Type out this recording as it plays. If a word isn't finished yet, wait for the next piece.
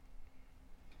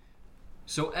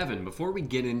So, Evan, before we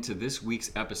get into this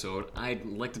week's episode, I'd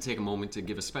like to take a moment to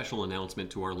give a special announcement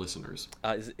to our listeners.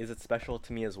 Is it special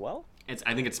to me as well?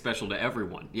 I think it's special to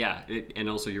everyone, and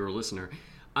also you're a listener.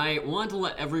 I want to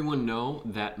let everyone know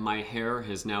that my hair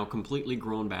has now completely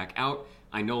grown back out.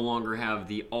 I no longer have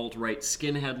the alt-right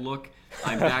skinhead look.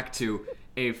 I'm back to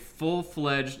a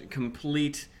full-fledged,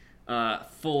 complete,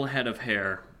 full head of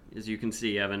hair, as you can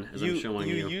see, Evan, as I'm showing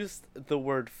you. You used the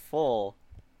word full,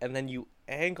 and then you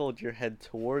angled your head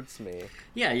towards me.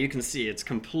 Yeah, you can see it's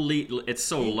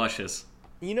so luscious.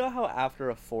 You know how after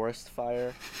a forest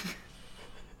fire...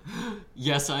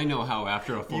 Yes, I know how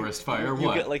after a forest fire, you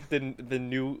what? get like the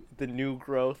new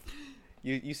growth.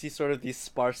 You see sort of these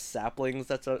sparse saplings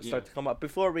that start to come up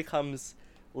before it becomes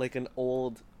like an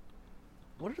old...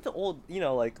 What are the old,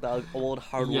 like the old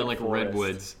hardwood Yeah, like forest.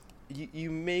 redwoods.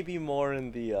 You may be more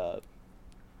in the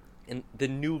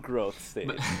new growth stage.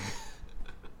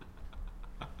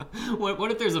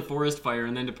 What if there's a forest fire,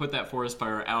 and then to put that forest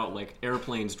fire out, like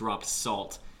airplanes dropped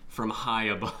salt from high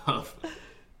above,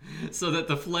 so that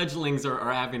the fledglings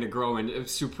are having to grow in a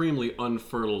supremely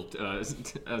unfertile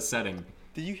setting?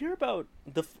 Did you hear about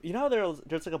how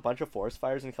there's like a bunch of forest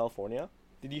fires in California?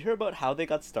 Did you hear about how they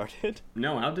got started?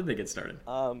 No, how did they get started?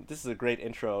 This is a great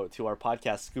intro to our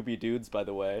podcast, Scooby-Dudes, by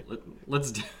the way.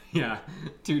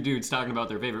 Two dudes talking about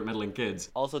their favorite meddling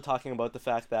kids. Also talking about the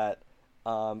fact that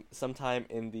sometime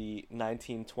in the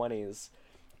 1920s,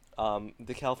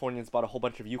 the Californians bought a whole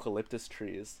bunch of eucalyptus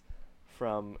trees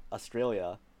from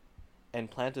Australia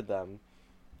and planted them,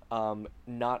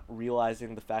 not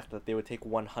realizing the fact that they would take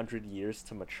 100 years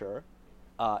to mature.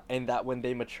 And that when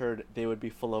they matured, they would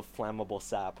be full of flammable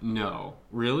sap. No.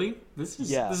 Really? This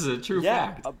is a true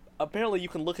fact. Apparently you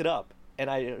can look it up. And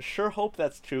I sure hope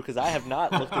that's true, because I have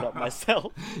not looked it up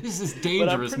myself. This is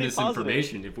dangerous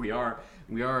misinformation. Positive. If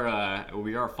we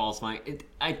are falsifying it.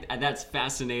 That's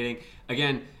fascinating.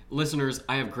 Again, listeners,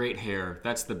 I have great hair.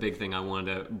 That's the big thing I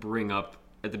wanted to bring up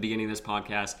at the beginning of this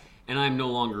podcast. And I'm no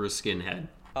longer a skinhead.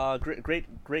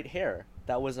 Great hair.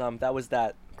 That was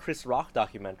that Chris Rock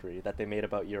documentary that they made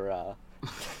about your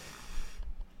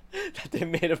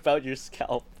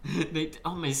scalp.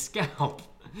 My scalp.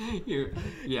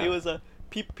 Yeah. It was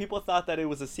people thought that it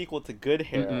was a sequel to Good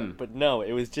Hair, but no,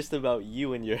 it was just about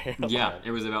you and your hairline. Yeah,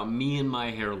 it was about me and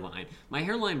my hairline. My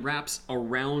hairline wraps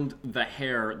around the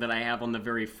hair that I have on the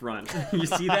very front. You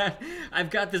see that? I've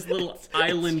got this little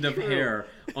island of hair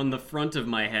on the front of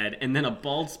my head, and then a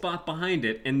bald spot behind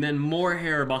it, and then more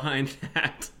hair behind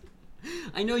that.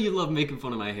 I know you love making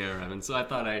fun of my hair, Evan, so I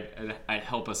thought I'd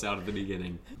help us out at the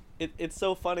beginning. It's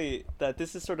so funny that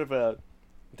this is sort of a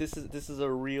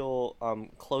real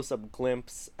close-up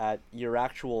glimpse at your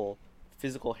actual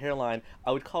physical hairline.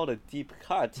 I would call it a deep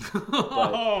cut.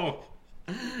 Oh,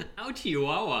 ouch,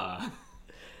 chihuahua.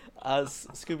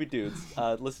 Scooby-Dudes,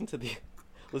 listen to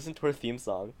our theme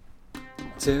song.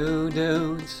 Two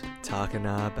dudes Talking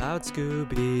about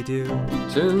Scooby-Doo.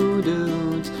 Two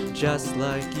dudes Just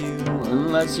like you.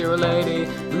 Unless you're a lady,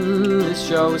 this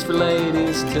show is for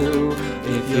ladies too.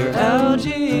 If you're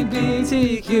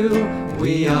LGBTQ,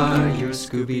 we are your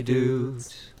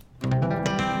Scooby-Doos.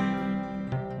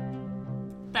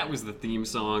 That was the theme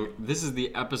song. This is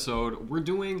the episode. We're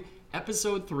doing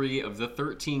episode 3 of the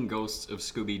 13 Ghosts of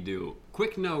Scooby-Doo.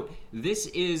 Quick note, this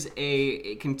is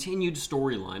a continued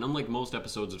storyline. Unlike most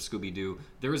episodes of Scooby-Doo,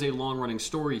 there is a long-running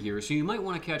story here, so you might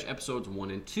want to catch episodes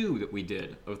 1 and 2 that we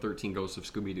did of 13 Ghosts of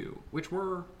Scooby-Doo, which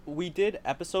were... We did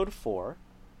episode 4,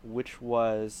 which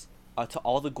was To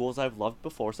All the Ghouls I've Loved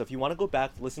Before, so if you want to go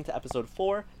back, listen to episode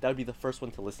 4, that would be the first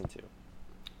one to listen to.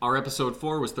 Our episode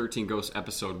 4 was 13 Ghosts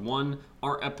episode 1.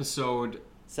 Our episode...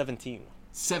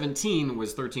 17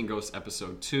 was 13 Ghosts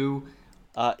episode 2.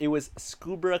 It was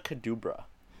Scoobra Kadubra.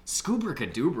 Scoobra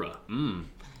Kadubra.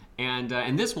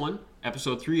 And this one,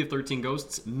 episode 3 of 13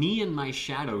 Ghosts, Me and My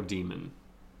Shadow Demon.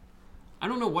 I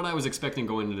don't know what I was expecting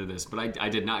going into this, but I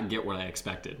did not get what I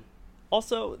expected.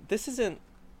 Also, this isn't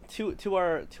to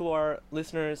our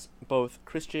listeners, both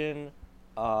Christian,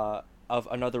 of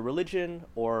another religion,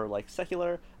 or like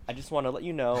secular. I just want to let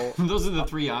you know. Those are the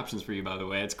 3 options for you, by the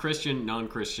way. It's Christian,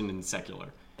 non-Christian, and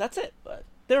secular. That's it.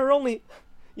 There are only,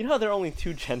 how there are only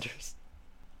 2 genders.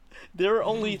 There are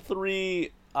only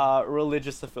 3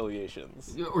 religious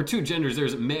affiliations. Or 2 genders.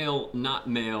 There's male, not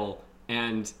male,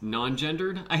 and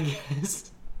non-gendered, I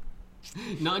guess.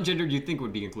 Non-gendered you'd think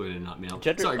would be included in not male.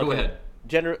 Sorry, go ahead.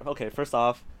 Gender. Okay, first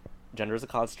off, gender is a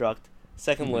construct.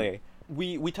 Secondly,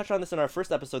 we touched on this in our first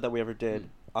episode that we ever did,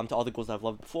 To All the Ghouls I've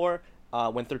Loved Before.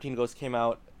 When 13 Ghosts came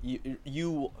out,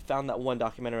 you found that one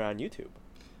documentary on YouTube.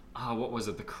 What was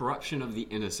it? The Corruption of the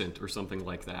Innocent or something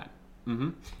like that. Mm-hmm.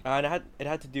 And it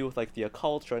had to do with like the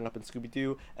occult showing up in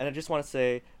Scooby-Doo, and I just want to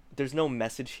say there's no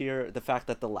message here. The fact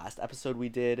that the last episode we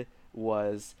did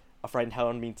was A Frightened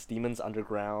Town Meets Demons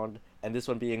Underground, and this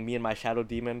one being Me and My Shadow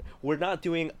Demon. We're not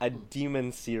doing a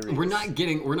demon series. We're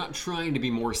not trying to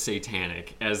be more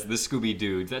satanic as the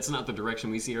Scooby-Doo. That's not the direction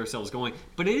we see ourselves going.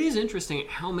 But it is interesting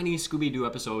how many Scooby-Doo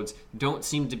episodes don't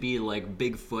seem to be like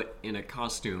Bigfoot in a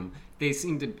costume. They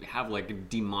seem to have like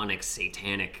demonic,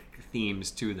 satanic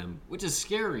themes to them, which is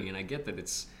scary, and I get that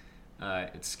it's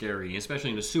scary,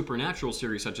 especially in a supernatural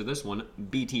series such as this one.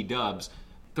 BT Dubs,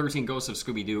 13 Ghosts of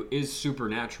Scooby-Doo is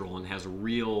supernatural and has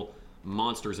real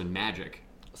monsters and magic.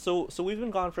 So we've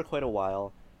been gone for quite a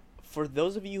while. For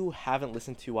those of you who haven't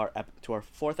listened to our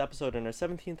 4th episode and our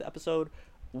 17th episode,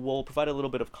 we'll provide a little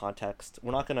bit of context.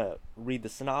 We're not gonna read the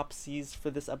synopses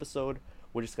for this episode.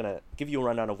 We're just gonna give you a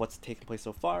rundown of what's taken place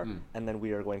so far, and then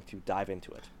we are going to dive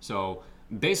into it. So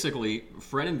basically,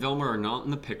 Fred and Velma are not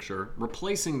in the picture.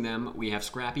 Replacing them, we have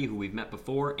Scrappy, who we've met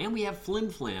before, and we have Flim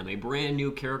Flam, a brand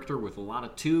new character with a lot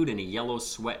of toot and a yellow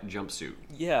sweat jumpsuit.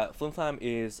 Yeah, Flim Flam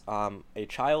is a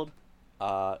child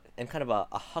and kind of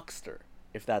a huckster,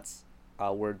 if that's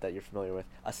a word that you're familiar with.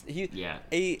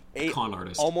 A con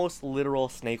artist. Almost literal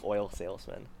snake oil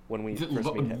salesman when we first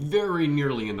meet him. Very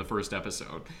nearly in the first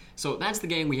episode. So that's the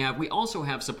gang we have. We also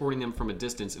have, supporting them from a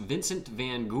distance, Vincent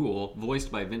Van Gool,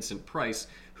 voiced by Vincent Price,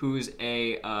 who's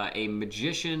a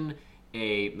magician,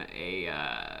 a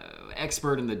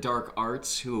expert in the dark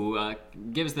arts, who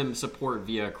gives them support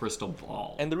via crystal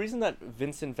ball. And the reason that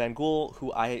Vincent Van Gool,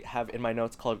 who I have in my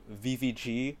notes called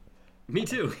VVG... Me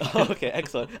too. Okay,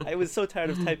 excellent. I was so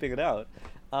tired of typing it out.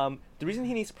 The reason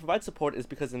he needs to provide support is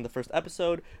because in the first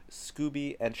episode,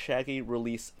 Scooby and Shaggy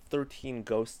release 13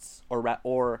 ghosts,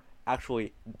 or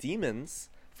actually demons,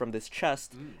 from this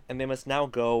chest, and they must now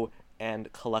go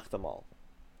and collect them all.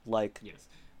 Like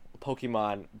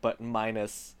Pokemon, but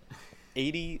minus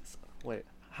 80... Wait,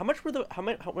 how much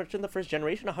in the first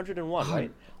generation? 101,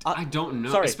 right? I don't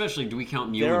know. Sorry. Especially, do we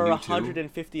count Mew there and are Mewtwo?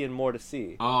 150 and more to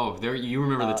see. Oh, there you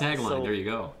remember the tagline. so- There you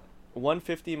go.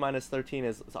 150 minus 13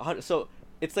 is 100. So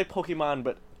it's like Pokemon,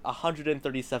 but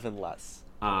 137 less.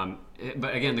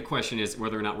 But again, the question is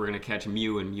whether or not we're going to catch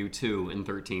Mew and Mewtwo in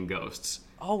 13 Ghosts.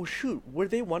 Oh shoot, were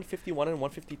they 151 and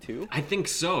 152? I think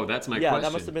so. That's my Yeah, question.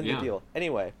 that must have been the deal.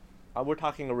 Anyway, we're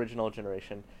talking original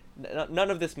generation.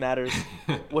 None of this matters.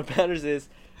 What matters is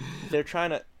they're trying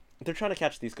to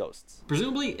catch these ghosts.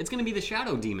 Presumably, it's going to be the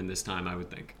Shadow Demon this time, I would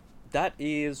think. That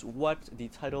is what the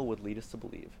title would lead us to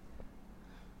believe.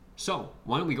 So,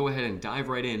 why don't we go ahead and dive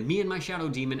right in? Me and My Shadow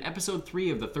Demon, episode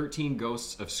 3 of the 13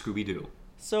 Ghosts of Scooby-Doo.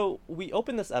 So, we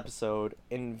open this episode,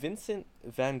 and Vincent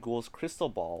Van Gool's crystal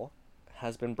ball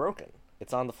has been broken.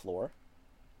 It's on the floor.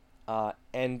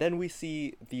 And then we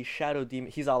see the Shadow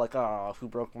Demon. He's all like, "Oh, who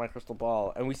broke my crystal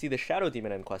ball?" And we see the Shadow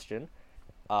Demon in question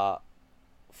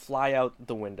fly out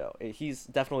the window. He's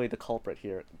definitely the culprit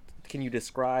here. Can you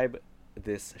describe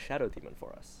this Shadow Demon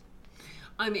for us?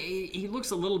 I mean, he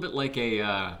looks a little bit like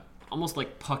almost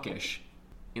like Puckish,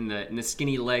 in the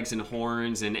skinny legs and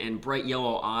horns and bright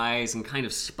yellow eyes and kind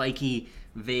of spiky,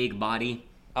 vague body.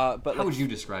 But how would you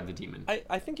describe the demon?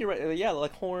 I think you're right. Yeah,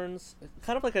 like horns,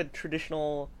 kind of like a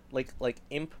traditional like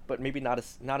imp, but maybe not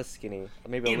as skinny.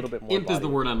 Maybe a little bit more. Imp body. is the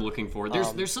word I'm looking for.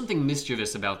 There's something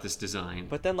mischievous about this design.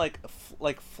 But then like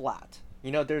flat.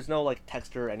 You know, there's no like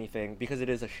texture or anything because it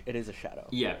is a shadow.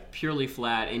 Yeah, purely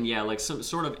flat, and yeah, like some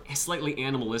sort of slightly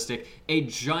animalistic. A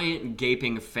giant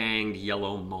gaping fanged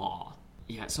yellow maw.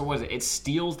 Yeah. So what is it? It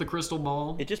steals the crystal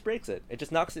ball. It just breaks it. It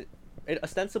just knocks it. It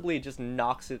ostensibly just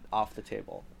knocks it off the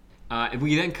table. And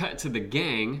we then cut to the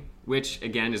gang, which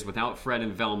again is without Fred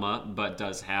and Velma, but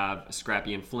does have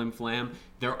Scrappy and Flim Flam.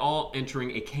 They're all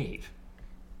entering a cave,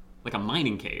 like a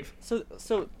mining cave.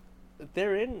 So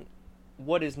they're in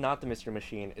what is not the Mystery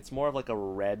Machine. It's more of like a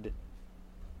red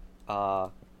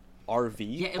RV.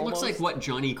 Yeah, it looks like what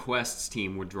Johnny Quest's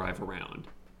team would drive around.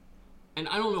 And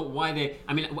I don't know why they...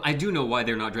 I mean, I do know why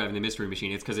they're not driving the Mystery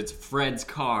Machine. It's because it's Fred's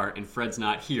car and Fred's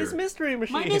not here. His Mystery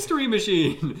Machine. My Mystery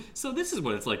Machine! So this is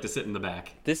what it's like to sit in the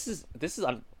back. This is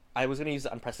I was going to use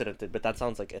unprecedented, but that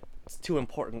sounds like it's too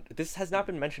important. This has not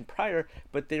been mentioned prior,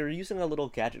 but they're using a little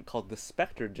gadget called the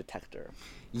Spectre Detector.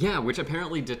 Yeah, which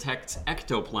apparently detects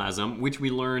ectoplasm, which we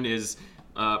learn is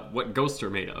what ghosts are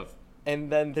made of. And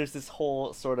then there's this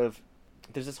whole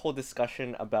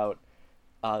discussion about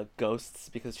ghosts,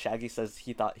 because Shaggy says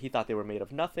he thought they were made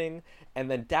of nothing,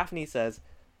 and then Daphne says,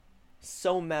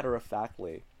 so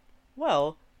matter-of-factly,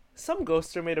 well, some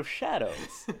ghosts are made of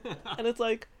shadows. And it's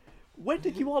like, when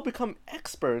did you all become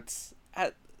experts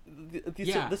at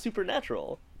the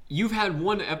supernatural? You've had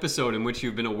one episode in which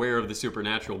you've been aware of the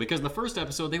supernatural, because the first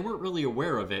episode, they weren't really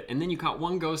aware of it, and then you caught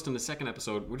one ghost in the second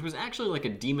episode, which was actually like a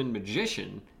demon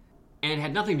magician, and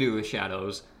had nothing to do with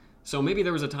shadows. So maybe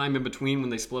there was a time in between when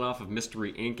they split off of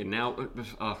Mystery Inc., and now,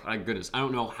 oh my goodness, I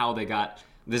don't know how they got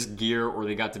this gear or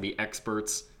they got to be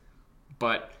experts,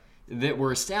 but that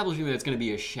we're establishing that it's going to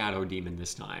be a shadow demon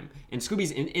this time. And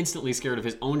Scooby's instantly scared of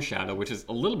his own shadow, which is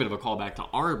a little bit of a callback to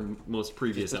our most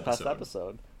previous This past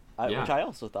episode. Which I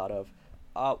also thought of.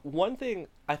 One thing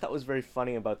I thought was very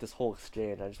funny about this whole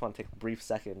exchange, I just want to take a brief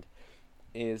second,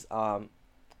 is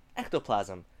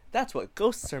ectoplasm. That's what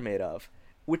ghosts are made of,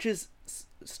 which is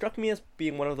struck me as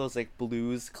being one of those like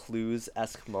Blue's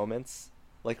Clues-esque moments,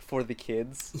 like for the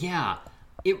kids. Yeah,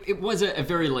 it was a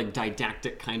very like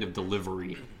didactic kind of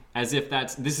delivery, as if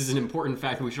this is an important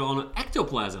fact that we should all know.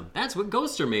 Ectoplasm, that's what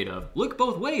ghosts are made of. Look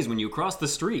both ways when you cross the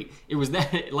street. It was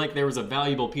that, like, there was a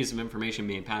valuable piece of information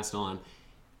being passed on.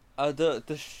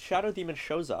 The shadow demon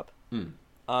shows up,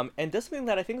 and does something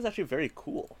that I think is actually very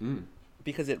cool,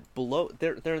 because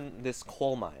they're in this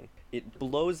coal mine. It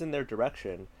blows in their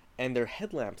direction, and their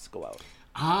headlamps go out.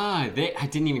 I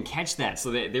didn't even catch that.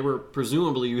 So they were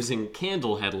presumably using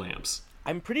candle headlamps.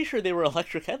 I'm pretty sure they were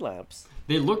electric headlamps.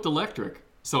 They looked electric.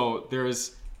 So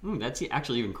there's... that's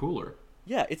actually even cooler.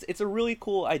 Yeah, it's a really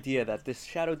cool idea that this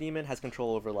shadow demon has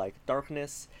control over, like,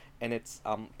 darkness, and it's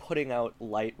putting out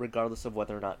light regardless of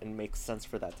whether or not it makes sense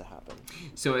for that to happen.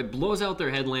 So it blows out their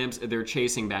headlamps. They're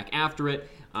chasing back after it.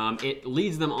 It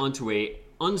leads them onto a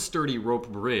unsturdy rope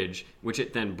bridge, which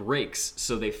it then breaks.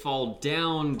 So they fall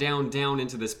down, down, down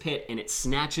into this pit, and it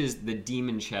snatches the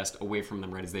demon chest away from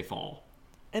them right as they fall.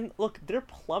 And look, they're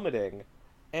plummeting,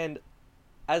 and...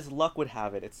 as luck would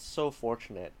have it, it's so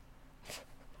fortunate.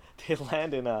 They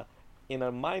land in a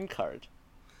minecart,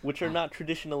 which are not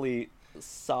traditionally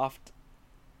soft.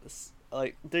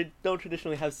 Like, they don't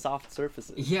traditionally have soft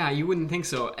surfaces. Yeah, you wouldn't think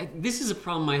so. This is a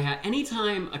problem I had.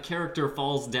 Anytime a character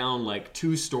falls down like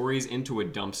 2 stories into a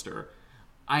dumpster,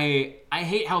 I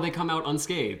hate how they come out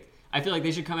unscathed. I feel like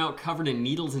they should come out covered in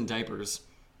needles and diapers.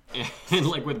 And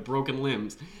like with broken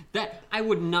limbs. That I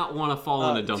would not want to fall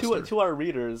in a dumpster. To our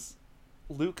readers,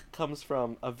 Luke comes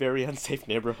from a very unsafe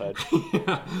neighborhood.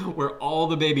 Yeah, where all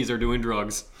the babies are doing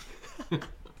drugs.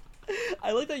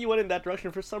 I like that you went in that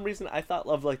direction. For some reason, I thought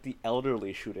of like the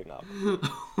elderly shooting up.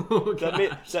 Oh,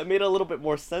 that made a little bit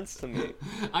more sense to me.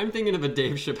 I'm thinking of a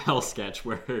Dave Chappelle sketch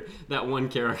where that one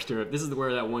character, this is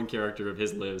where that one character of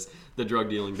his lives, the drug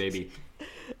dealing baby.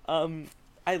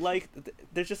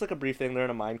 There's just like a brief thing. They're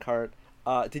in a minecart.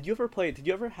 Did you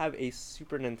ever have a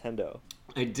Super Nintendo?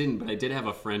 I didn't, but I did have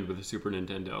a friend with a Super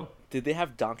Nintendo. Did they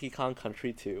have Donkey Kong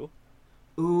Country 2?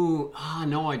 Ooh,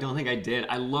 no, I don't think I did.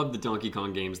 I love the Donkey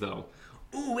Kong games, though.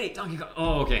 Ooh, wait, Donkey Kong.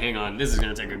 Oh, okay, hang on. This is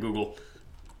going to take a Google.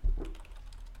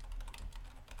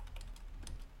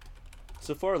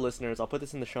 So for our listeners, I'll put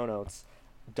this in the show notes.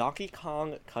 Donkey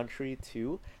Kong Country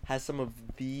 2 has some of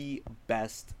the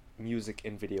best music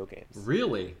in video games.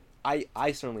 Really?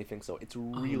 I certainly think so. It's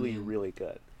really, really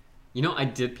good. You know, I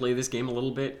did play this game a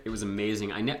little bit. It was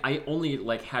amazing. I only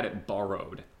like had it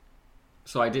borrowed.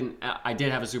 So I did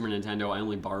have a Super Nintendo. I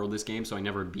only borrowed this game, so I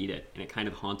never beat it, and it kind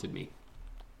of haunted me.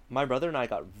 My brother and I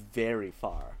got very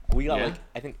far. We got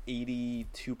I think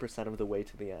 82% of the way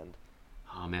to the end.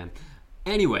 Oh man.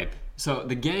 Anyway, so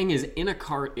the gang is in a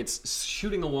cart. It's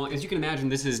shooting along. As you can imagine,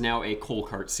 this is now a coal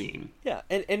cart scene. Yeah,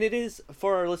 and it is,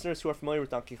 for our listeners who are familiar with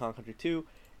Donkey Kong Country 2,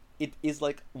 it is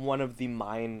like one of the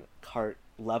mine cart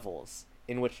levels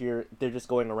in which they're just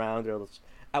going around.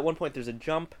 At one point, there's a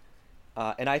jump,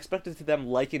 and I expected them,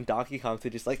 like in Donkey Kong, to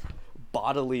just like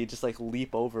bodily just like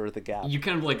leap over the gap. You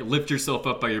kind of like lift yourself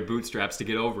up by your bootstraps to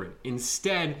get over it.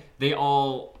 Instead, they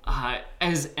all,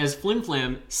 as Flim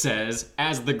Flam says,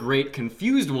 as the great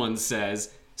confused one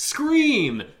says,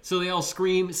 scream! So they all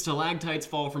scream, stalactites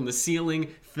fall from the ceiling,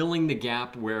 filling the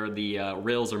gap where the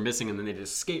rails are missing, and then they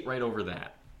just skate right over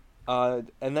that. And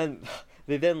then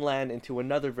they then land into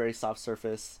another very soft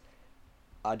surface,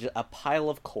 a pile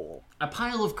of coal. A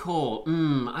pile of coal.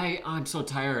 I'm so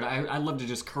tired. I love to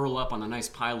just curl up on a nice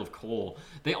pile of coal.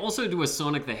 They also do a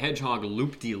Sonic the Hedgehog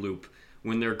loop-de-loop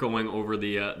when they're going over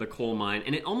the coal mine,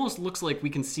 and it almost looks like we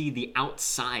can see the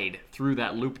outside through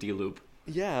that loop-de-loop.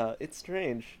 Yeah, it's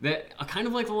strange. That kind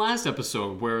of like the last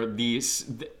episode, where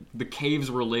the cave's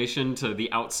relation to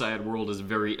the outside world is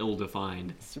very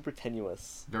ill-defined. Super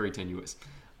tenuous. Very tenuous.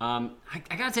 I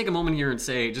gotta take a moment here and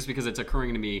say, just because it's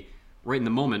occurring to me right in the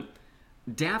moment,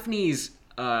 Daphne's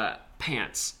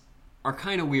pants are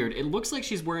kind of weird. It looks like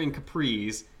she's wearing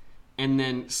capris and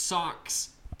then socks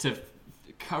to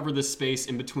cover the space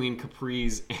in between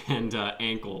capris and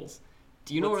ankles.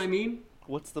 Do you know what I mean?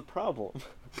 What's the problem?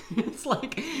 It's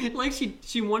like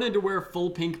she wanted to wear full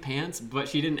pink pants, but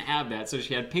she didn't have that, so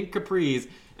she had pink capris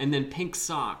and then pink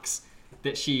socks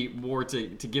that she wore to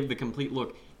give the complete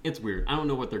look. It's weird. I don't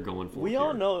know what they're going for. We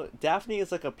all know Daphne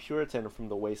is like a Puritan from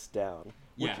the waist down,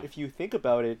 which, if you think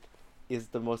about it, is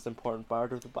the most important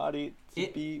part of the body to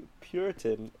be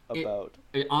Puritan about.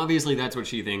 Obviously, that's what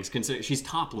she thinks. She's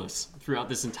topless throughout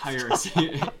this entire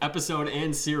episode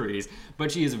and series, but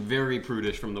she is very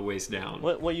prudish from the waist down.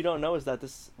 What you don't know is that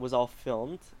this was all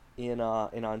filmed in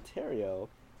Ontario.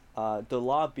 The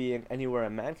law being anywhere a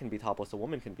man can be topless, a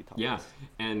woman can be topless.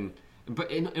 Yeah,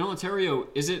 but in Ontario,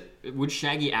 would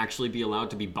Shaggy actually be allowed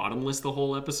to be bottomless the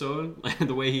whole episode,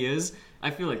 the way he is?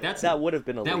 I feel like that would have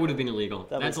been illegal. That would have been illegal.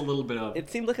 That's a little bit of. It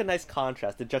seemed like a nice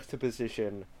contrast, the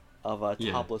juxtaposition of a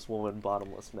topless woman,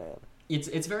 bottomless man.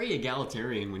 It's very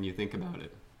egalitarian when you think about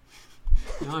it.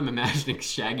 Now I'm imagining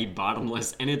Shaggy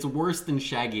bottomless, and it's worse than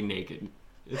Shaggy naked.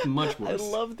 It's much worse. I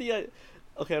love the.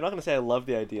 Okay, I'm not gonna say I love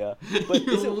the idea, but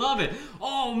you love it.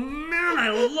 Oh man, I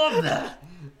love that.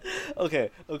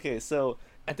 Okay, so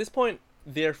at this point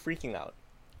they're freaking out,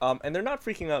 and they're not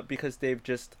freaking out because they've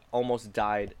just almost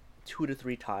died 2 to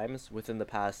 3 times within the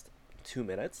past 2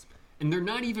 minutes. And they're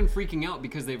not even freaking out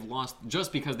because they've lost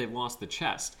the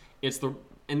chest.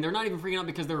 And they're not even freaking out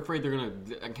because they're afraid they're going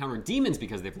to encounter demons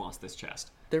because they've lost this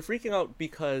chest. They're freaking out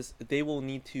because they will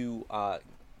need to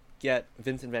get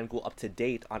Vincent Van Gogh up to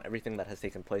date on everything that has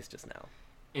taken place just now.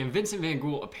 And Vincent Van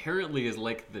Gogh apparently is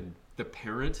like the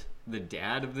parent, the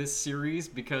dad of this series,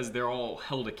 because they're all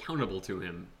held accountable to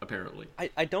him, apparently.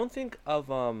 I don't think of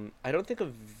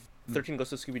 13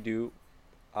 Ghosts of Scooby-Doo,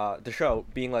 the show,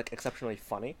 being like exceptionally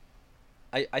funny.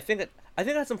 I think it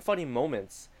has some funny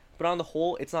moments, but on the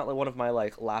whole, it's not like one of my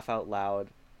like laugh out loud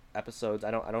episodes.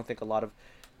 I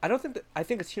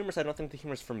think it's humorous. I don't think the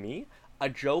humor's for me. A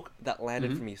joke that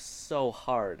landed for me so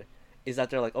hard is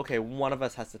that they're like, okay, one of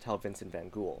us has to tell Vincent Van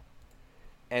Gogh,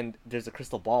 and there's a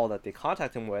crystal ball that they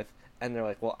contact him with, and they're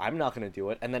like, well, I'm not gonna do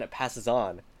it, and then it passes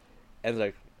on, and they're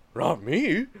like, not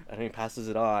me, and he passes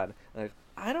it on, and like,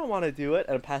 I don't want to do it,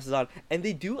 and it passes on, and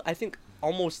they do, I think,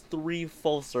 almost 3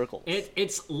 full circles.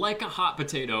 It's like a hot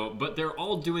potato, but they're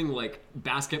all doing like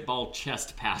basketball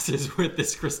chest passes with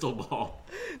this crystal ball.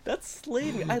 That's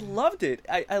slayed me. I loved it.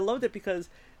 I loved it because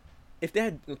if they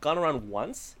had gone around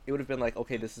once, it would have been like,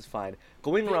 okay, this is fine.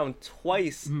 Going around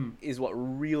twice is what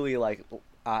really like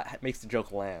makes the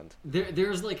joke land.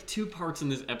 There's like 2 parts in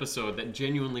this episode that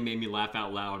genuinely made me laugh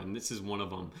out loud, and this is one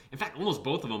of them. In fact, almost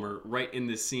both of them are right in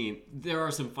this scene. There are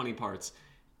some funny parts,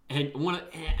 and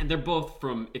they're both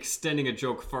from extending a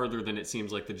joke farther than it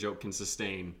seems like the joke can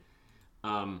sustain.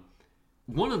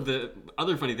 One of the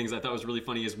other funny things I thought was really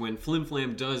funny is when Flim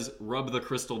Flam does rub the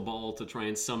crystal ball to try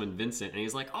and summon Vincent, and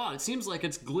he's like, oh, it seems like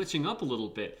it's glitching up a little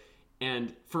bit.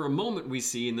 And for a moment we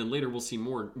see, and then later we'll see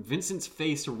more, Vincent's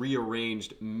face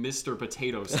rearranged Mr.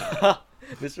 Potato style.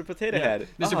 Mr. Potato Head.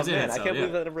 Mr. Potato Head I can't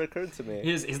believe that ever occurred to me.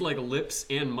 His like lips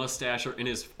and mustache are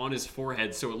on his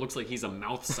forehead, so it looks like he's a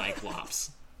mouth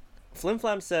cyclops. Flim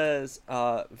Flam says,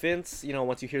 Vince,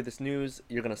 once you hear this news,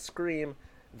 you're going to scream.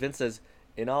 Vince says,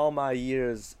 in all my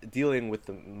years dealing with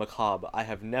the macabre, I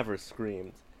have never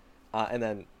screamed. And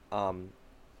then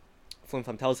Flim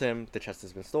Flam tells him the chest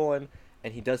has been stolen,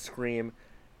 and he does scream.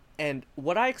 And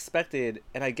what I expected,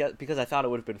 and I get because I thought it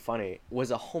would have been funny,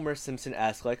 was a Homer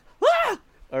Simpson-esque, like, ah!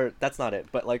 Or, that's not it,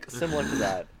 but, like, similar to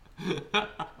that.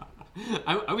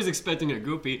 I was expecting a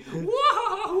goopy,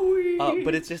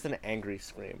 but it's just an angry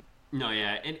scream. No,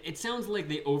 yeah, and it sounds like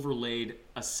they overlaid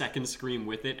a second scream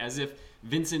with it, as if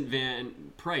Vincent Van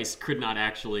Price could not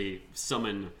actually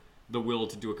summon the will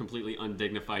to do a completely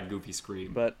undignified, goofy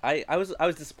scream. But I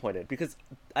was disappointed, because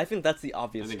I think that's the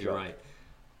obvious joke. I think you're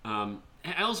right.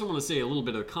 I also want to say a little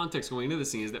bit of context going into the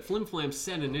scene is that Flim Flam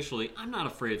said initially, I'm not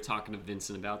afraid of talking to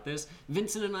Vincent about this.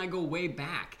 Vincent and I go way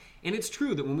back. And it's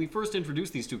true that when we first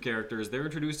introduced these 2 characters, they're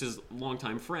introduced as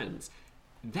longtime friends.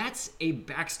 That's a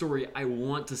backstory I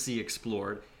want to see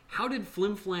explored. How did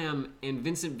Flim Flam and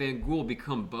Vincent Van Gogh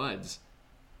become buds?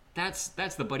 That's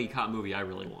the buddy cop movie I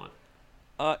really want.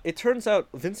 It turns out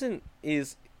Vincent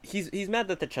is he's mad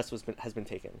that the chest has been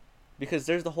taken, because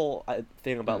there's the whole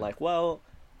thing about like, well,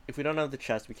 if we don't have the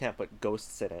chest, we can't put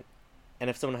ghosts in it, and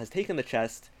if someone has taken the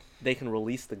chest, they can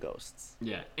release the ghosts.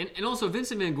 Yeah, and also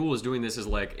Vincent Van Gogh is doing this as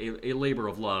like a labor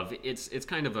of love. It's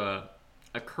kind of a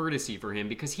courtesy for him,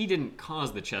 because he didn't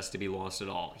cause the chest to be lost at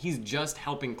all. He's just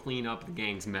helping clean up the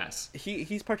gang's mess.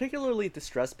 He's particularly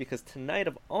distressed because tonight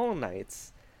of all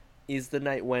nights is the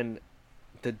night when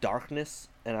the darkness,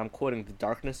 and I'm quoting,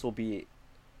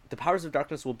 the powers of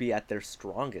darkness will be at their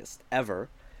strongest ever.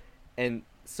 And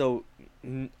so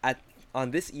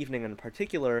on this evening in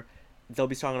particular, they'll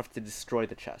be strong enough to destroy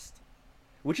the chest,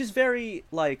 which is very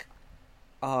like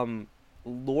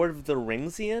Lord of the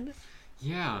Ringsian.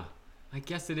 Yeah, I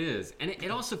guess it is. And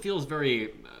it also feels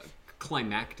very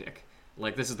climactic.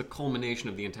 Like this is the culmination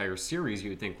of the entire series.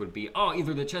 You would think would be, oh,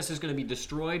 either the chest is going to be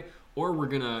destroyed, or we're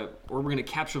gonna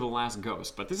capture the last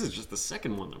ghost. But this is just the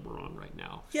second one that we're on right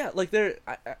now. Yeah, like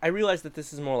I realize that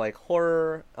this is more like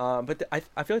horror, but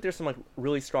I feel like there's some like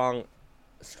really strong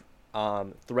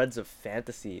threads of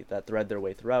fantasy that thread their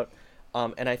way throughout,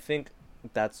 and I think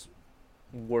that's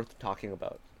worth talking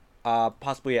about,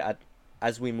 possibly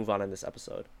as we move on in this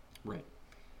episode. Right.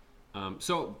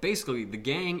 So basically, the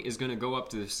gang is going to go up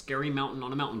to the scary mountain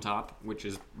on a mountaintop, which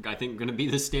is, I think, going to be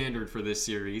the standard for this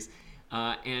series,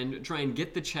 and try and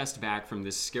get the chest back from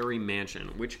this scary mansion,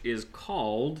 which is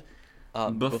called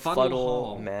Befuddle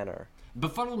Hall. Manor.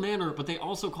 Befuddle Manor, but they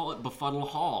also call it Befuddle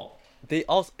Hall. They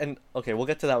also, and okay, we'll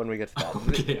get to that when we get to that.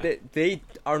 Okay. They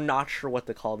are not sure what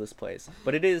to call this place,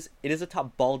 but it is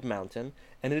atop Bald Mountain,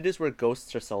 and it is where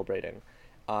ghosts are celebrating.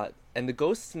 And the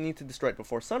ghosts need to destroy it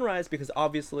before sunrise because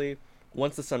obviously,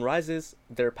 once the sun rises,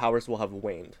 their powers will have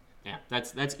waned. Yeah,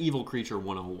 that's Evil Creature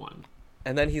 101.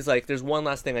 And then he's like, "There's one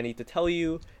last thing I need to tell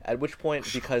you." At which point,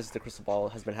 because the crystal ball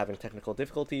has been having technical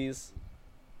difficulties,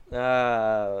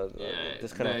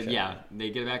 disconnection. They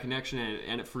get a bad connection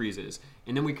and it freezes.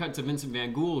 And then we cut to Vincent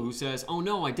Van Gogh, who says, "Oh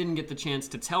no, I didn't get the chance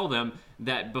to tell them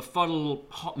that Befuddle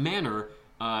Manor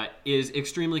is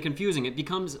extremely confusing. It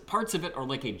becomes, parts of it are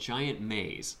like a giant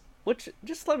maze." Which,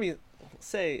 just let me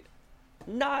say,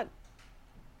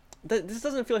 this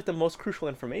doesn't feel like the most crucial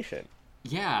information.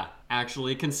 Yeah,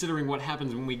 actually, considering what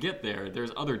happens when we get there,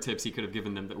 there's other tips he could have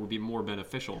given them that would be more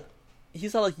beneficial.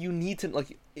 He's not like, you need to,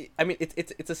 like, I mean,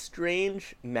 it's a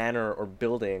strange manor or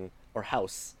building or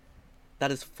house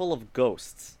that is full of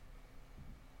ghosts.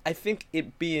 I think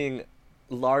it being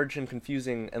large and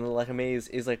confusing and like a maze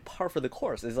is like par for the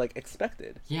course, is like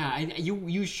expected. Yeah,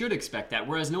 you should expect that.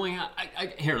 Whereas knowing how,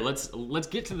 here, let's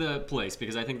get to the place,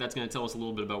 because I think that's going to tell us a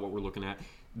little bit about what we're looking at.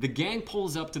 The gang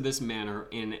pulls up to this manor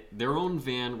in their own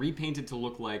van, repainted to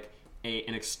look like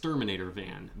an exterminator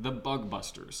van, the Bug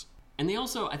Busters. And they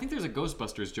also, I think there's a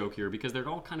Ghostbusters joke here, because they're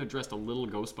all kind of dressed a little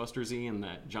Ghostbusters-y in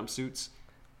the jumpsuits.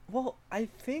 Well, I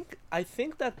think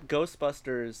that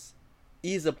Ghostbusters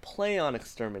is a play on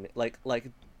Exterminator. Like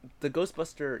the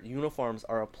Ghostbuster uniforms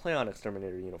are a play on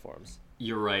Exterminator uniforms.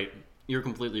 You're right. You're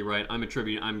completely right.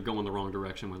 I'm going the wrong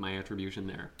direction with my attribution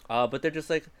there. But they're just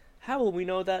like, how will we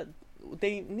know that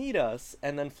they need us?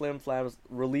 And then Flim Flams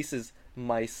releases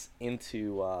mice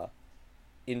into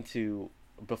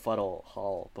Befuddle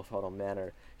Hall, Befuddle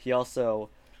Manor. He also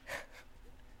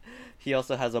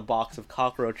has a box of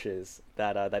cockroaches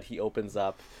that he opens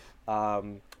up.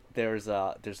 There's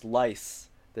lice.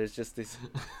 There's just this.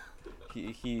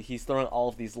 He's throwing all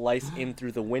of these lice in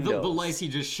through the windows. The lice he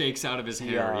just shakes out of his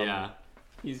hair. Yeah,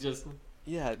 he's just.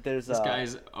 Yeah, there's this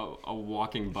guy's a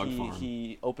walking bug farm.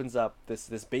 He opens up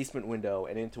this basement window,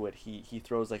 and into it he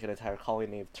throws like an entire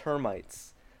colony of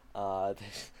termites.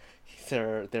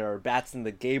 There are bats in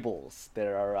the gables.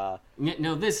 There are.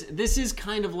 No, this is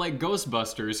kind of like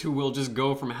Ghostbusters, who will just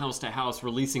go from house to house,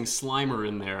 releasing Slimer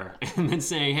in there, and then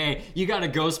saying, "Hey, you got a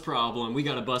ghost problem. We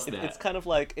got to bust that." It's kind of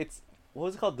like what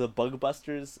was it called? The Bug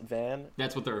Busters van.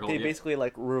 That's what they're called. They basically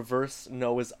like reverse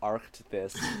Noah's Arked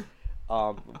this,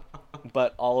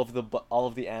 but all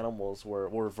of the animals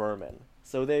were vermin.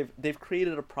 So they've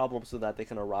created a problem so that they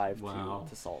can arrive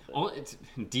to solve it. Oh, it's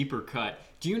deeper cut.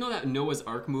 Do you know that Noah's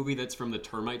Ark movie that's from the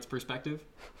termites' perspective?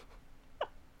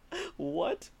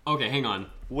 What? Okay, hang on.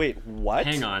 Wait, what?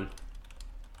 Hang on.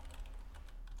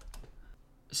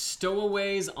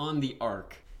 Stowaways on the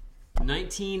Ark.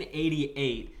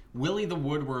 1988. Willie the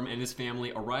Woodworm and his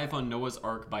family arrive on Noah's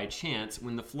Ark by chance.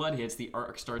 When the flood hits, the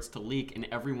Ark starts to leak, and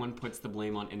everyone puts the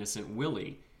blame on innocent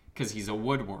Willie, because he's a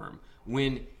woodworm.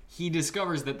 When he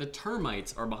discovers that the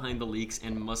termites are behind the leaks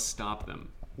and must stop them.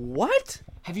 What?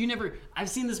 Have you never... I've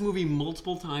seen this movie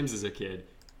multiple times as a kid.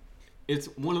 It's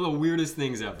one of the weirdest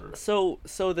things ever. So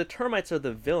the termites are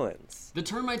the villains. The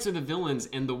termites are the villains,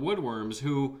 and the woodworms,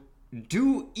 who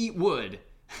do eat wood,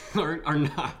 are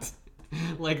not.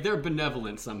 Like, they're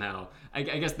benevolent somehow. I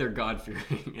guess they're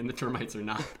God-fearing, and the termites are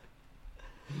not.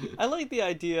 I like the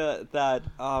idea that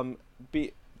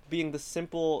being the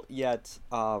simple yet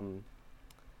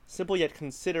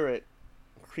considerate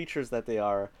creatures that they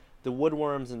are, the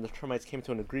woodworms and the termites came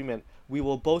to an agreement. We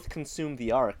will both consume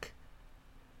the Ark,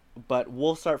 but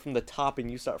we'll start from the top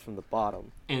and you start from the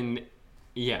bottom. And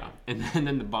Yeah, and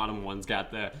then the bottom ones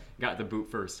got the boot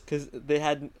first. Because they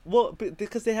have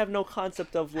no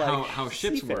concept of like How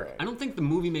ships work. seafaring. I don't think the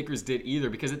movie makers did either,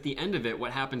 because at the end of it,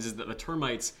 what happens is that the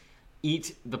termites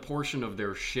eat the portion of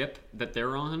their ship that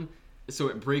they're on, so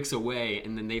it breaks away,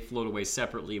 and then they float away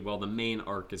separately while the main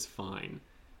arc is fine.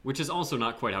 Which is also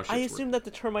not quite how ships I work. assume that the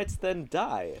termites then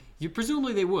die.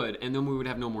 Presumably they would, and then we would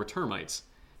have no more termites.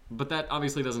 But that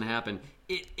obviously doesn't happen.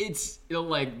 It's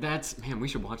like, man, we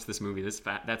should watch this movie.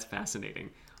 That's fascinating.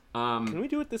 Can we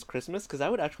do it this Christmas? Because I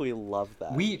would actually love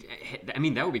that. I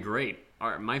mean, that would be great.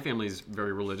 My family's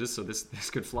very religious, so this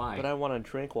could fly. But I want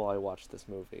to drink while I watch this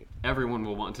movie. Everyone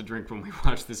will want to drink when we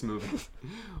watch this movie.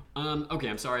 Okay,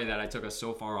 I'm sorry that I took us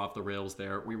so far off the rails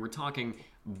there. We were talking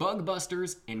bug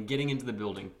busters and getting into the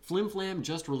building. Flim Flam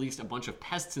just released a bunch of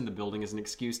pests in the building as an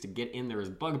excuse to get in there as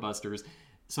bug busters,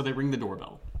 so they ring the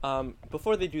doorbell.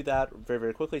 Before they do that, very,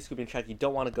 very quickly, Scooby and Shaggy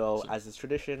don't want to go, as is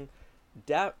tradition.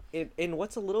 In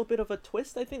what's a little bit of a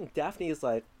twist, I think, Daphne is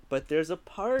like, but there's a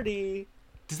party.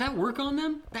 Does that work on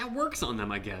them? That works on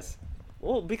them, I guess.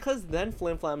 Well, because then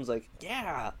Flim Flam's like,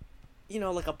 yeah,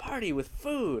 like a party with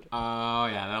food. Oh,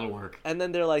 yeah, that'll work. And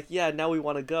then they're like, yeah, now we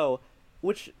want to go,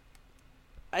 which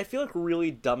I feel like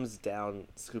really dumbs down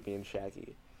Scooby and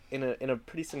Shaggy in a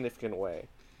pretty significant way.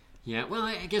 Yeah, well,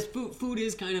 I guess food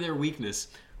is kind of their weakness.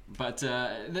 But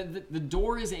the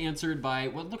door is answered by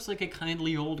what looks like a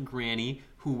kindly old granny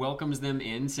who welcomes them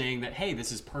in, saying that, hey,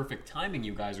 this is perfect timing,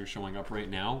 you guys are showing up right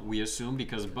now, we assume,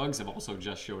 because bugs have also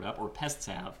just showed up, or pests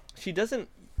have. She doesn't...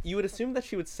 You would assume that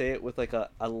she would say it with, like, a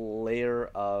layer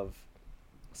of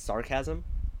sarcasm?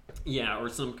 Yeah, or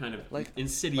some kind of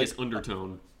insidious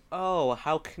undertone. Oh,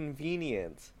 how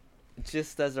convenient.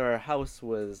 Just as our house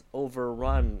was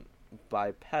overrun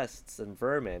by pests and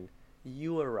vermin,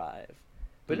 you arrive.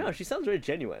 But no, she sounds very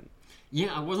genuine.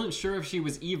 Yeah, I wasn't sure if she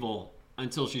was evil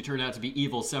until she turned out to be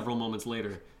evil several moments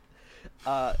later.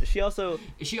 She also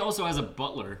has a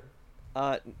butler.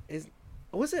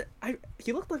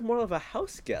 He looked like more of a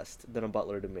house guest than a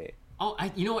butler to me. Oh,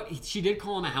 you know what? She did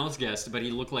call him a house guest, but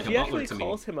he looked like a butler to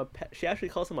me. She actually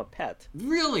calls him a pet.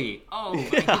 Really? Oh,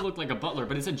 yeah. He looked like a butler,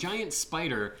 but it's a giant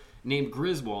spider named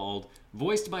Griswold,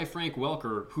 voiced by Frank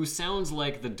Welker, who sounds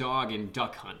like the dog in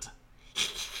Duck Hunt.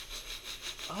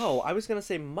 Oh, I was gonna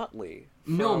say Muttley.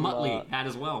 No, Muttley, that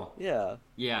as well. Yeah.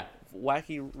 Yeah.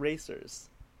 Wacky Racers.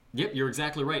 Yep, you're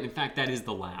exactly right. In fact, that is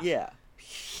the laugh. Yeah.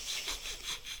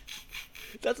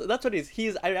 That's what he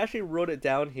is. I actually wrote it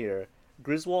down here.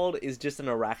 Griswold is just an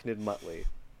arachnid Muttley.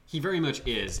 He very much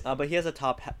is. But he has a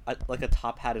top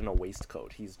hat and a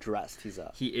waistcoat. He's dressed.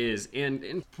 He is.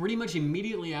 And pretty much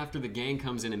immediately after the gang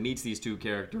comes in and meets these two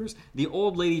characters, the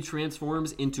old lady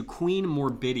transforms into Queen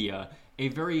Morbidia, a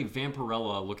very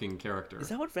Vampirella-looking character. Is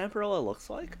that what Vampirella looks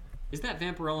like? Is that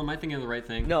Vampirella? Am I thinking of the right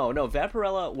thing? No.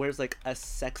 Vampirella wears like a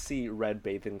sexy red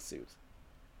bathing suit.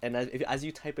 And as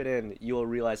you type it in, you'll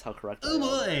realize how correct I am.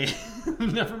 Oh boy!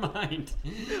 Never mind.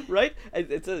 Right?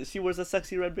 She wears a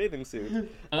sexy red bathing suit.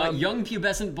 Young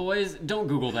pubescent boys, don't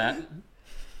Google that.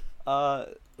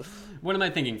 What am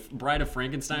I thinking? Bride of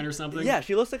Frankenstein or something? Yeah,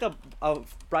 she looks like a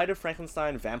Bride of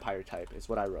Frankenstein vampire type, is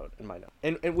what I wrote in my note.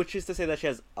 And which is to say that she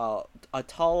has a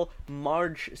tall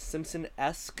Marge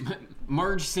Simpson-esque...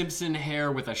 Marge Simpson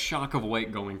hair with a shock of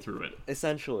white going through it.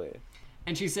 Essentially.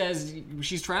 And she says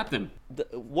she's trapped him.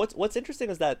 What's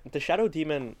interesting is that the Shadow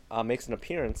Demon makes an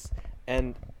appearance,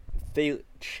 and they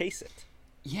chase it.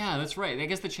 Yeah, that's right. I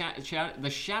guess the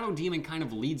Shadow Demon kind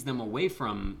of leads them away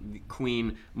from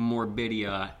Queen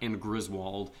Morbidia and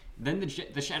Griswold. Then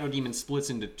the Shadow Demon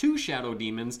splits into two Shadow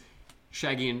Demons.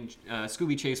 Shaggy and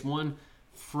Scooby chase one.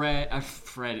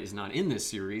 Fred is not in this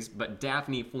series, but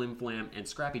Daphne, Flim Flam, and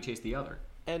Scrappy chase the other.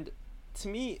 And to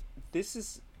me, this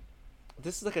is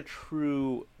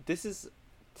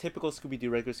typical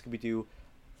Scooby-Doo, regular Scooby-Doo,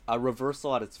 a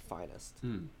reversal at its finest.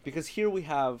 Because here we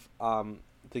have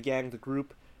the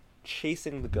group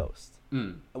chasing the ghost,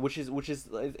 which is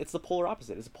it's the polar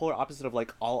opposite. It's the polar opposite of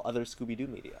like all other Scooby-Doo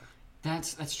media.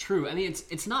 That's true. I mean,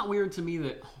 it's not weird to me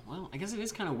that, well, I guess it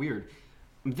is kind of weird.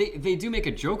 They do make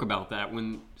a joke about that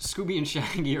when Scooby and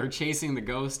Shaggy are chasing the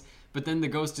ghost, but then the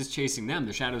ghost is chasing them,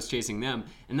 the shadow's chasing them,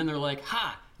 and then they're like,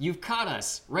 ha, you've caught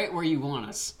us right where you want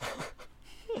us.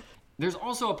 There's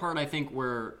also a part, I think,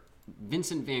 where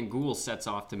Vincent Van Gogh sets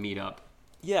off to meet up.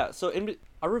 Yeah, so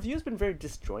our review has been very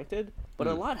disjointed, but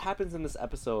a lot happens in this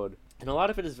episode, and a lot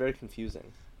of it is very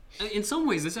confusing. In some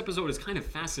ways, this episode is kind of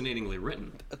fascinatingly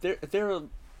written.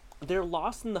 They're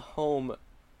lost in the home,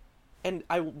 and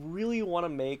I really want to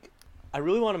make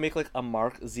like a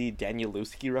Mark Z.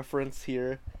 Danielewski reference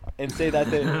here, and say that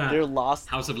they're lost.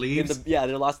 House of Leaves.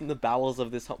 They're lost in the bowels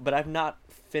of this home. But I've not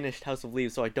finished House of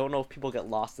Leaves, so I don't know if people get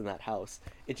lost in that house.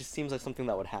 It just seems like something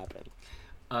that would happen.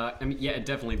 I mean, yeah, it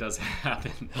definitely does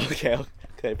happen.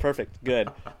 Okay, perfect, good.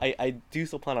 I do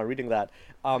still plan on reading that.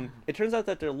 It turns out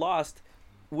that they're lost,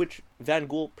 which Van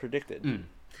Gool predicted.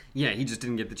 Yeah, he just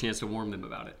didn't get the chance to warn them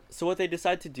about it. So what they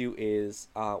decide to do is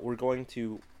we're going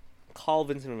to call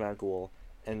Vincent Van Gool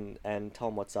and tell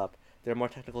him what's up. There are more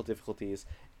technical difficulties.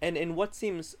 And in what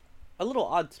seems a little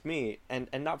odd to me and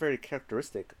not very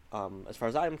characteristic, as far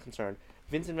as I'm concerned,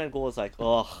 Vincent Van Gool is like,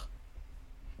 ugh,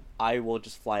 I will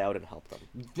just fly out and help them.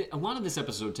 A lot of this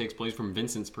episode takes place from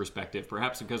Vincent's perspective,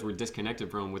 perhaps because we're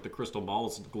disconnected from him with the crystal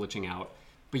balls glitching out.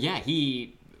 But yeah,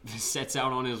 he sets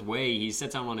out on his way. He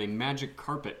sets out on a magic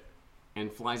carpet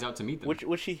and flies out to meet them.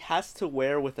 Which he has to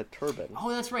wear with a turban. Oh,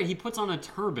 that's right. He puts on a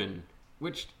turban,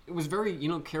 which was very,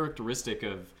 characteristic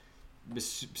of the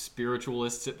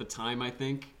spiritualists at the time, I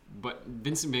think. But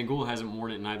Vincent Van Gogh hasn't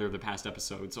worn it in either of the past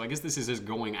episodes, so I guess this is his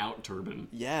going out turban.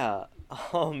 Yeah.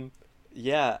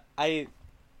 Yeah.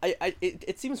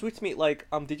 It seems weird to me. Like,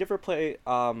 did you ever play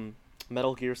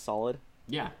Metal Gear Solid?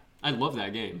 Yeah, I love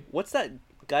that game. What's that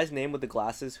guy's name with the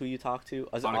glasses who you talk to?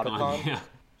 Is it Otacon? Yeah.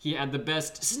 He had the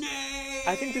best Snake!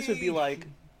 I think this would be like...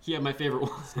 He had my favorite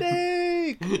one.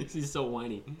 Snake! He's so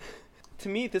whiny. To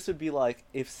me, this would be like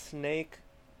if Snake...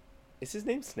 Is his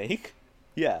name Snake?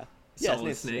 Yeah. Yeah,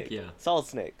 Solid Snake, yeah. Solid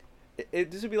Snake.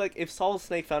 This would be like if Solid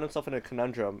Snake found himself in a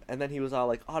conundrum, and then he was all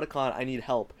like, Otacon, I need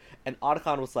help. And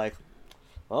Otacon was like,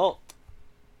 well,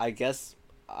 I guess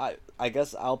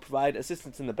I'll provide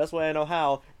assistance in the best way I know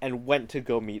how, and went to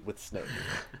go meet with Snake.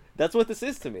 That's what this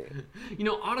is to me.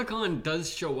 Otacon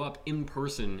does show up in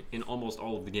person in almost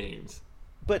all of the games.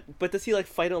 But does he, like,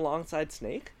 fight alongside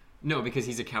Snake? No, because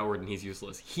he's a coward and he's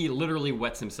useless. He literally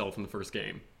wets himself in the first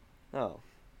game. Oh.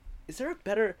 Is there a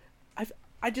better...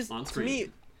 To me,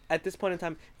 at this point in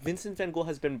time, Vincent Van Gogh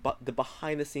has been the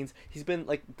behind the scenes. He's been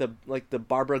like the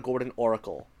Barbara Gordon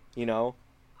Oracle,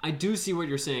 I do see what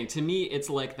you're saying. To me, it's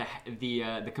like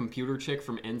the computer chick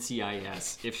from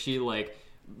NCIS. If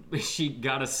she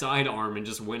got a sidearm and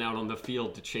just went out on the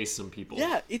field to chase some people.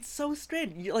 Yeah, it's so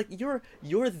strange.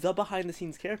 You're the behind the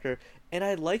scenes character, and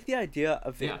I like the idea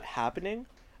of it happening,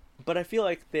 but I feel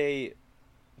like they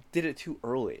did it too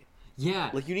early.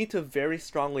 Yeah. Like, you need to very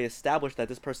strongly establish that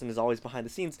this person is always behind the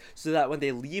scenes so that when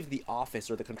they leave the office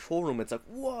or the control room, it's like,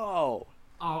 whoa.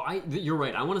 Oh, you're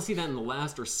right. I want to see that in the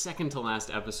last or second to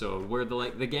last episode where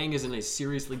the gang is in a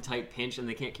seriously tight pinch and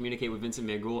they can't communicate with Vincent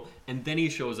Van Gogh, and then he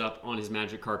shows up on his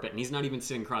magic carpet and he's not even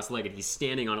sitting cross-legged. He's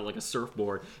standing on it like a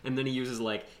surfboard, and then he uses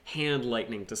hand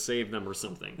lightning to save them or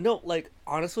something. No,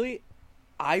 honestly,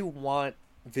 I want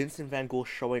Vincent Van Gogh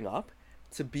showing up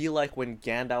to be like when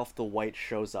Gandalf the White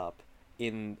shows up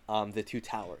in the Two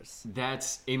Towers.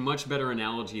 That's a much better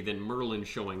analogy than Merlin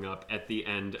showing up at the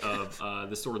end of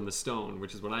The Sword and the Stone,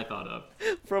 which is what I thought of.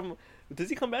 Does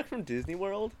he come back from Disney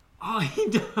World? Oh, he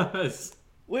does.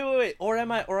 Wait. Or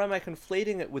am I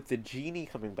conflating it with the genie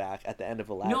coming back at the end of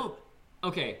Aladdin? No.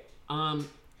 Okay.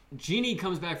 Genie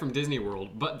comes back from Disney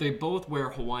World, but they both wear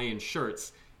Hawaiian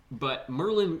shirts. But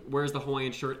Merlin wears the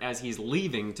Hawaiian shirt as he's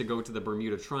leaving to go to the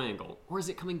Bermuda Triangle. Or is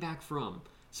it coming back from?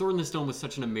 Sword in the Stone was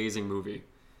such an amazing movie.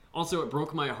 Also, it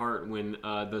broke my heart when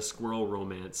the squirrel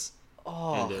romance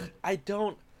ended.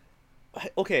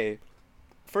 Okay,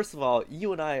 first of all,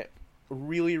 you and I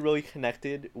really, really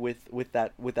connected with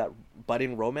that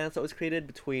budding romance that was created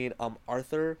between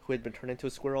Arthur, who had been turned into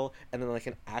a squirrel, and then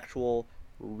an actual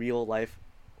real life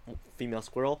female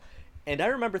squirrel. And I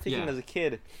remember thinking as a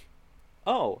kid,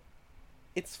 oh,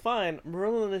 it's fine.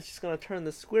 Merlin is just gonna turn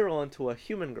the squirrel into a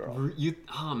human girl.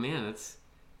 Oh man,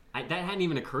 that hadn't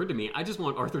even occurred to me. I just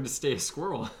want Arthur to stay a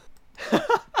squirrel.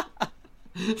 I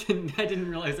didn't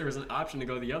realize there was an option to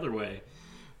go the other way.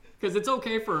 Because it's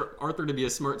okay for Arthur to be a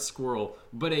smart squirrel,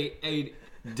 but a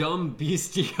dumb,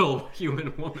 bestial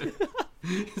human woman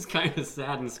is kind of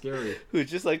sad and scary. Who's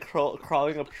just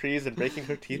crawling up trees and breaking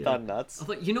her teeth on nuts.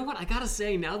 But you know what? I gotta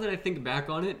say, now that I think back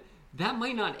on it, that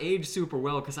might not age super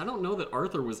well, because I don't know that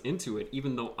Arthur was into it,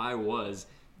 even though I was.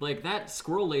 That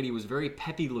squirrel lady was very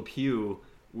Pepe Le Pew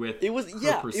with her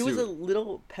pursuit. It was a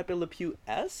little Pepe Le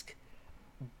Pew-esque,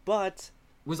 but...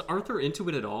 Was Arthur into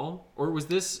it at all? Or was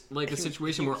this a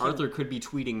situation where Arthur could be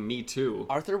tweeting me too?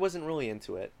 Arthur wasn't really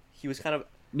into it. He was kind of...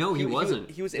 No, he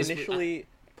wasn't. He was initially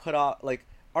put off...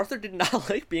 Arthur did not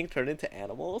like being turned into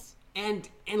animals. And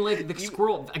the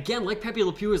squirrel, again, Pepe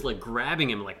Le Pew is grabbing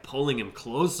him, pulling him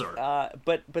closer.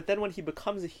 But then when he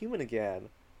becomes a human again,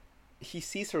 he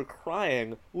sees her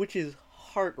crying, which is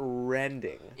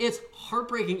heart-rending. It's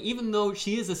heartbreaking, even though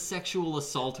she is a sexual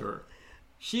assaulter.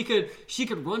 She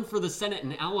could run for the Senate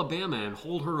in Alabama and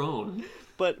hold her own.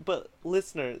 But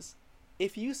listeners,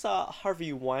 if you saw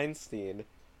Harvey Weinstein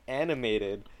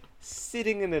animated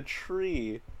sitting in a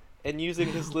tree and using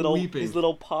his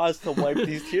little paws to wipe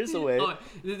these tears away. Oh,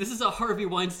 this is a Harvey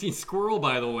Weinstein squirrel,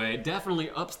 by the way. It definitely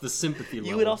ups the sympathy level.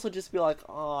 You would also just be like,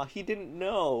 "Aw, he didn't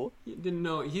know." He didn't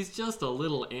know. He's just a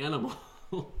little animal.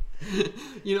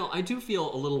 You know, I do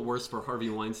feel a little worse for Harvey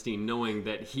Weinstein knowing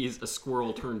that he's a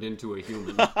squirrel turned into a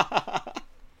human.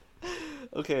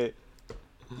 Okay,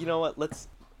 you know what?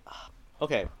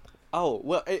 Okay. Oh,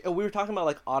 well, we were talking about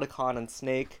like Otacon and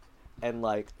Snake, and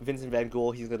like Vincent Van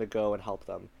Gogh. He's gonna go and help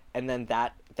them, and then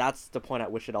that's the point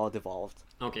at which it all devolved.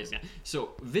 Okay,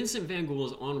 so Vincent Van Gogh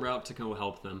is en route to go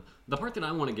help them. The part that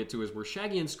I want to get to is where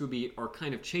Shaggy and Scooby are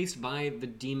kind of chased by the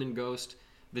demon ghost,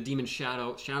 the demon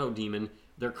shadow demon.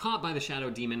 They're caught by the shadow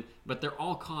demon, but they're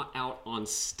all caught out on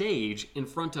stage in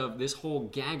front of this whole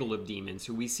gaggle of demons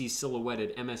who we see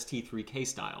silhouetted MST3K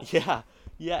style.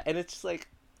 Yeah, and it's just like,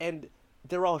 and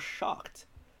they're all shocked.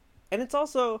 And it's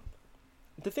also,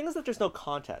 the thing is that there's no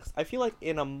context. I feel like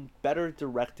in a better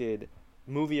directed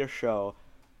movie or show,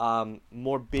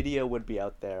 Morbidia would be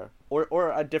out there,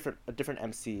 or a different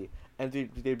MC, and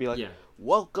they'd be like,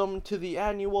 "Welcome to the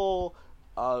annual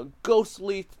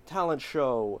ghostly talent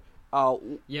show."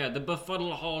 The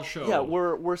Befuddle Hall show. Yeah,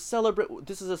 we're celebrate.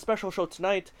 This is a special show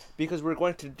tonight because we're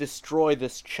going to destroy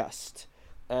this chest,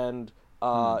 and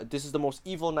this is the most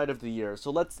evil night of the year.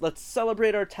 So let's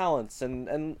celebrate our talents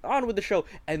and on with the show.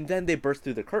 And then they burst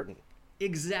through the curtain.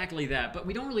 Exactly that, but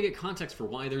we don't really get context for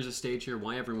why there's a stage here,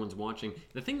 why everyone's watching.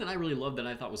 The thing that I really loved that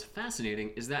I thought was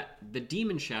fascinating is that the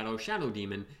demon shadow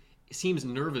demon, seems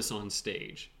nervous on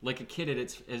stage, like a kid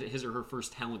at his or her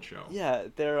first talent show. Yeah,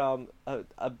 they're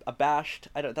abashed.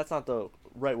 That's not the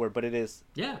right word, but it is.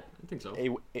 Yeah, I think so.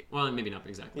 Well, maybe not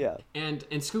exactly. Yeah. And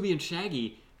Scooby and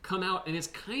Shaggy come out, and it's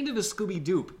kind of a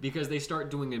Scooby-Dupe because they start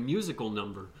doing a musical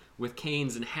number with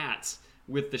canes and hats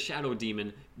with the shadow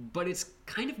demon, but it's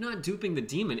kind of not duping the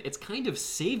demon. It's kind of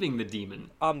saving the demon.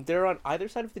 They're on either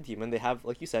side of the demon. They have,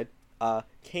 like you said,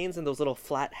 canes and those little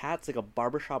flat hats like a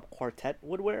barbershop quartet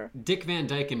would wear. Dick Van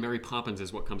Dyke and Mary Poppins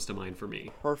is what comes to mind for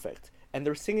me. Perfect. And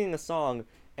they're singing a song,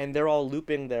 and they're all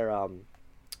looping their arms,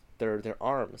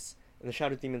 and the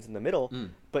shadow demon's in the middle,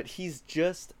 but he's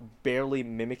just barely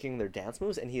mimicking their dance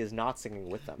moves, and he is not singing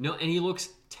with them. No, and he looks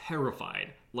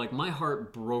terrified. Like, my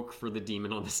heart broke for the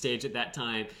demon on the stage at that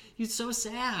time. He's so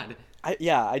sad.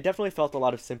 I definitely felt a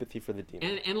lot of sympathy for the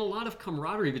demon. And a lot of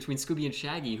camaraderie between Scooby and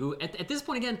Shaggy, who, at this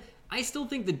point, again, I still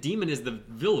think the demon is the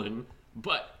villain,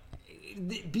 but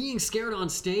being scared on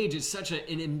stage is such an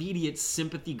immediate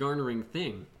sympathy-garnering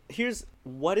thing. Here's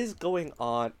what is going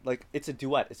on. Like, it's a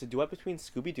duet. It's a duet between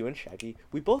Scooby-Doo and Shaggy.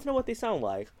 We both know what they sound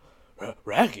like.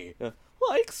 Raggy.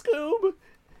 Like Scoob.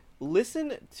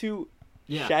 Listen to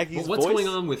Shaggy's voice. What's going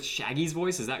on with Shaggy's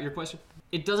voice? Is that your question?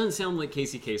 It doesn't sound like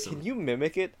Casey Kasem. Can you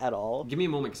mimic it at all? Give me a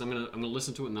moment, because I'm gonna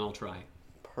listen to it and then I'll try.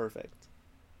 Perfect.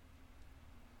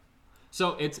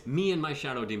 So it's me and my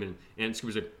shadow demon, and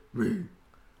Scooby's like, me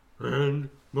and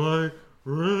my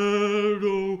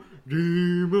shadow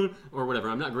demon, or whatever.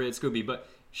 I'm not great at Scooby, but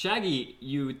Shaggy,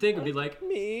 you would think would be like,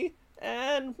 me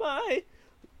and my,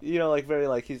 like very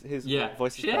like his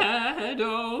voice is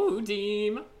shadow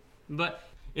demon, but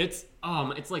it's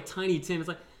like Tiny Tim. It's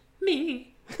like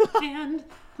me and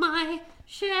my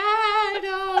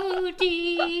shadow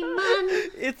demon.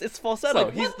 It's falsetto.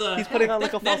 Like, he's putting on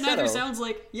like a falsetto. That neither sounds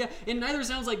like it neither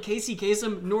sounds like Casey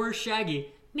Kasem nor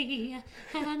Shaggy. Me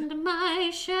and my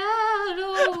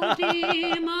shadow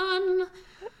demon.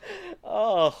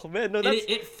 Oh man, no, that's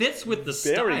it fits with the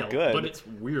very style, good. but it's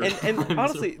weird. And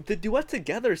honestly, the duet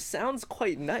together sounds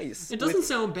quite nice. It doesn't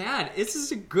sound bad. This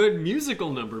is a good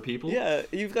musical number, people. Yeah,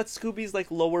 you've got Scooby's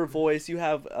like lower voice. You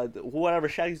have whatever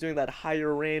Shaggy's doing that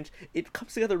higher range. It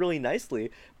comes together really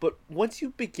nicely. But once you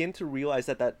begin to realize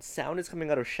that sound is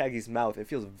coming out of Shaggy's mouth, it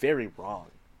feels very wrong.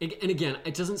 And again,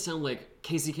 it doesn't sound like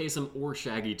Casey Kasem or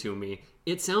Shaggy to me.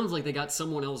 It sounds like they got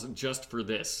someone else just for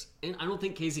this. And I don't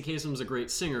think Casey Kasem's a great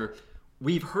singer.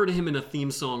 We've heard him in a theme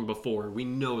song before. We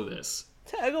know this.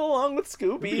 Tag along with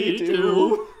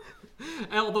Scooby-Doo.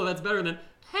 Although that's better than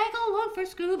tag along for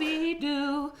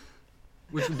Scooby-Doo,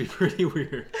 which would be pretty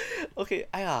weird. Okay,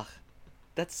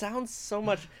 that sounds so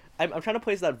much. I'm trying to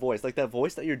place that voice. Like that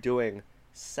voice that you're doing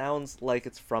sounds like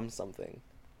it's from something.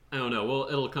 I don't know. Well,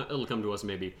 it'll come to us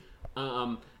maybe.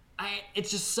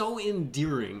 It's just so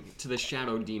endearing to the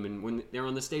Shadow Demon when they're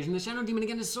on the stage, and the Shadow Demon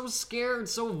again is so scared,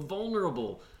 so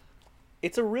vulnerable.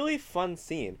 It's a really fun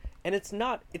scene, and it's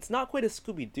not quite a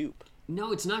Scooby dupe.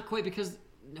 No, it's not quite, because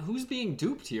who's being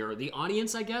duped here? The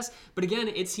audience, I guess. But again,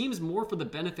 it seems more for the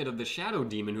benefit of the Shadow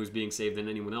Demon who's being saved than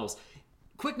anyone else.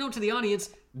 quick note to the audience,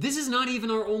 this is not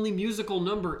even our only musical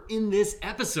number in this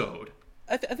episode.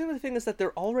 I think the thing is that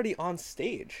they're already on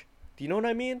stage. Do you know what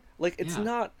I mean? Like, it's Yeah.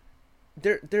 not...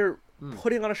 They're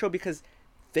putting on a show because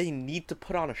they need to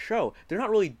put on a show. They're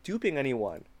not really duping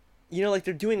anyone. You know, like,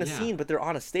 they're doing a scene, but they're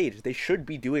on a stage. They should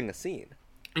be doing a scene.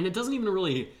 And it doesn't even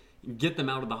really get them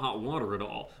out of the hot water at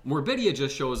all. Morbidia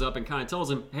just shows up and kind of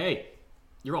tells him, hey,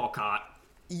 you're all caught.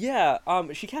 Yeah,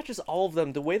 she catches all of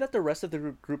them. The way that the rest of the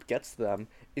group gets to them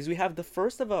is we have the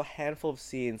first of a handful of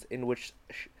scenes in which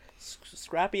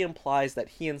Scrappy implies that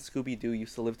he and Scooby-Doo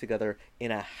used to live together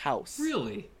in a house.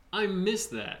 Really? I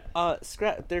missed that.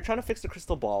 They're trying to fix the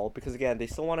crystal ball because, again, they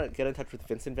still want to get in touch with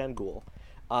Vincent Van Gogh.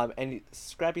 And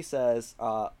Scrappy says,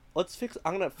 I'm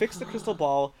gonna fix the crystal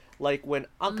ball like when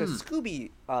Uncle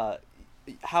Scooby,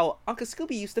 how Uncle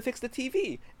Scooby used to fix the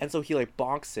TV. And so he, like,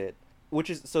 bonks it,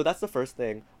 so that's the first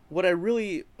thing. What I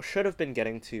really should have been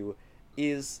getting to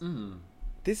is,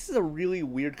 this is a really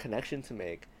weird connection to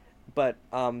make, but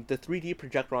the 3D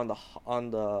projector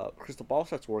on the crystal ball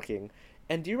starts working.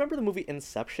 And do you remember the movie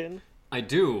Inception? I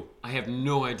do. I have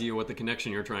no idea what the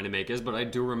connection you're trying to make is, but I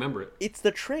do remember it. It's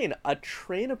the train. A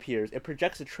train appears. It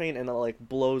projects a train and it, like,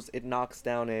 blows. It knocks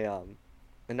down a wall.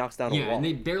 Yeah, and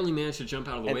they barely managed to jump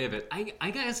out of the way of it.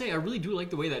 I gotta say, I really do like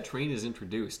the way that train is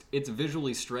introduced. It's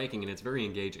visually striking and it's very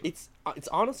engaging. It's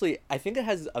honestly, I think it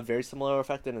has a very similar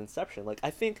effect in Inception. Like, I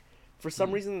think for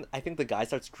some reason, I think the guy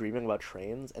starts dreaming about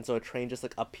trains, and so a train just,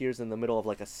 like, appears in the middle of,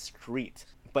 like, a street.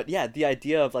 But yeah, the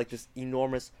idea of, like, just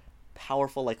enormous,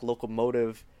 powerful, like,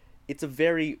 locomotive, it's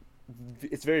very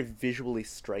visually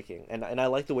striking, and I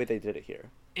like the way they did it here.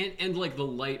 And like the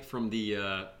light from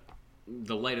the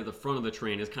light at the front of the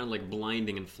train is kind of like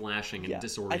blinding and flashing and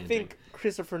disorienting. I think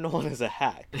Christopher Nolan is a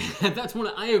hack. That's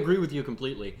I agree with you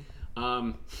completely.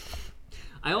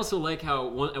 I also like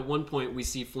how at one point we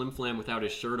see Flim Flam without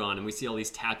his shirt on, and we see all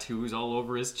these tattoos all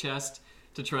over his chest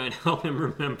to try and help him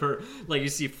remember. Like, you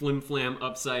see Flim Flam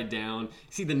upside down. You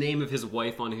see the name of his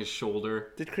wife on his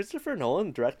shoulder. Did Christopher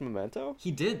Nolan direct Memento?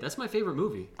 He did. That's my favorite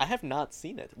movie. I have not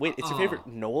seen it. Wait, it's your favorite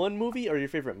Nolan movie or your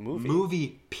favorite movie?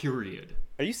 Movie, period.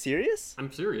 Are you serious?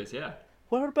 I'm serious, yeah.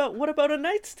 What about A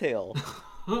Knight's Tale?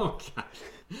 Oh, God.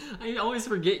 I always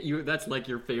forget that's like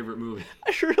your favorite movie.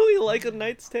 I really like A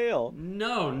Knight's Tale.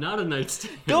 No, not A Knight's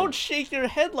Tale. Don't shake your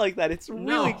head like that. It's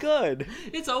really good.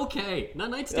 It's okay. Not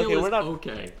Knight's Tale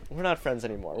okay. We're not friends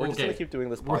anymore. We're just going to keep doing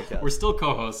this podcast. We're still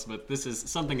co-hosts, but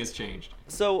something has changed.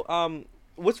 So,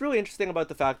 what's really interesting about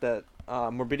the fact that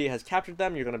Morbidia has captured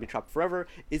them, you're going to be trapped forever,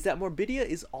 is that Morbidia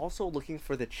is also looking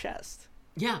for the chest.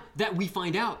 Yeah, that we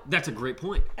find out. That's a great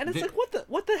point. And it's like,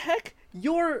 what the heck?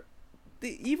 You're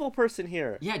the evil person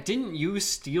here. Yeah, didn't you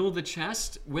steal the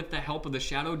chest with the help of the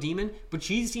shadow demon? But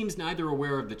she seems neither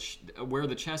aware of where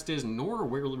the chest is, nor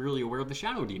really aware of the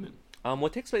shadow demon.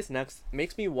 What takes place next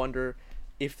makes me wonder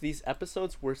if these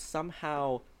episodes were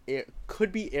somehow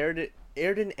could be aired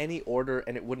in any order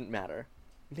and it wouldn't matter.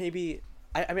 Maybe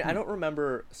I mean I don't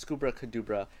remember Scoobra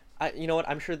Kadubra. You know what?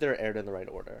 I'm sure they're aired in the right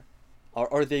order,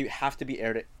 or they have to be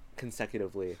aired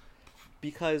consecutively,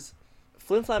 because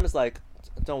Flim Flam is like,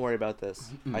 don't worry about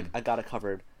this. I got it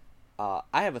covered. I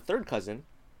have a third cousin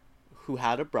who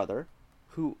had a brother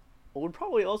who would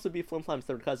probably also be Flim Flam's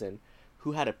third cousin,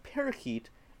 who had a parakeet,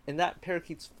 and that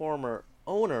parakeet's former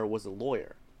owner was a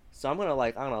lawyer. So I'm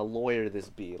gonna lawyer this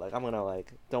bee. Like, I'm gonna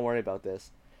don't worry about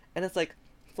this. And it's like,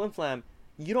 Flim Flam,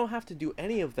 you don't have to do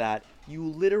any of that. You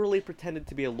literally pretended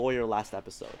to be a lawyer last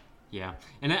episode. Yeah,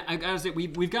 and I gotta say,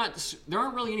 there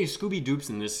aren't really any Scooby Doops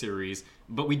in this series,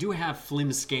 but we do have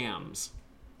Flim Scams.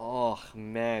 Oh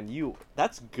man,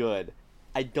 that's good.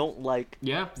 I don't like.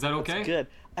 Yeah, is that okay?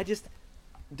 That's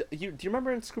good. Do you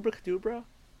remember in Scuba Kadubra,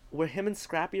 where him and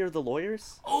Scrappy are the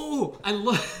lawyers? Oh, I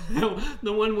love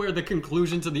the one where the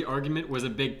conclusion to the argument was a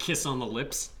big kiss on the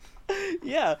lips.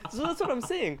 Yeah, so that's what I'm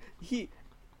saying.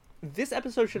 This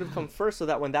episode should have come first, so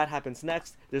that when that happens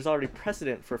next, there's already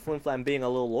precedent for Flim Flam being a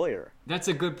little lawyer. That's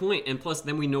a good point, and plus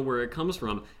then we know where it comes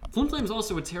from. Flim Flam's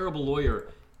also a terrible lawyer,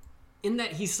 in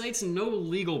that he cites no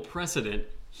legal precedent.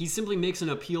 He simply makes an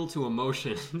appeal to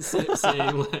emotion,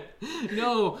 saying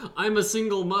no, I'm a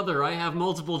single mother, I have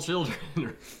multiple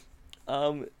children.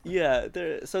 Yeah,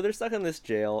 they're stuck in this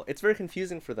jail. It's very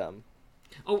confusing for them.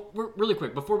 Oh, really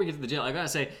quick, before we get to the jail, I gotta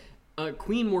say,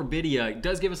 Queen Morbidia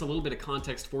does give us a little bit of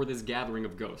context for this gathering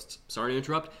of ghosts. Sorry to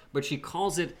interrupt, but she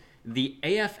calls it the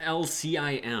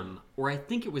AFL-CIM, or I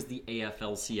think it was the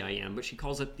AFL-CIM, but she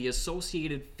calls it the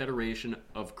Associated Federation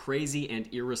of Crazy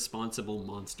and Irresponsible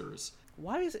Monsters.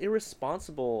 Why is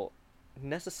irresponsible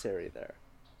necessary there?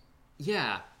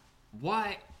 Yeah,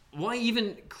 why? Why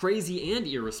even crazy and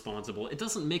irresponsible? It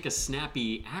doesn't make a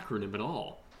snappy acronym at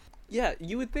all. Yeah,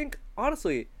 you would think,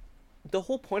 honestly, the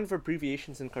whole point of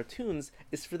abbreviations in cartoons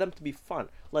is for them to be fun.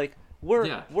 Like,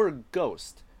 we're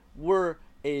Ghost. We're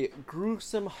a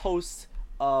gruesome host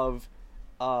of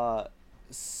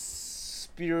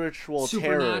spiritual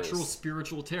Supernatural terrors.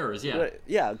 spiritual terrors, yeah.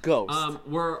 Yeah, Ghost.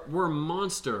 We're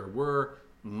monster. We're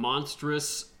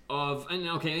monstrous of... And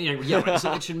okay, yeah, right,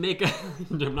 so it should make a...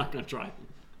 I'm not going to try.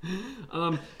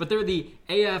 But they're the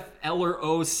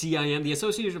AFLROCIM, the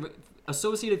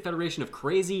Associated Federation of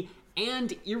Crazy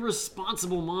and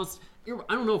Irresponsible Monsters.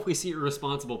 I don't know if we see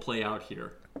irresponsible play out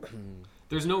here.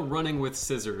 There's no running with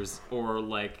scissors or,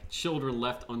 like, children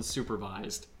left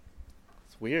unsupervised.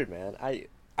 It's weird, man. I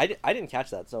didn't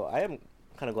catch that, so I am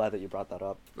kind of glad that you brought that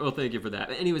up. Well, thank you for that.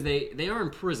 Anyways, they are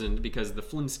imprisoned because the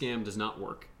Flim scam does not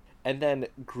work. And then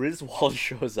Griswold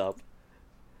shows up.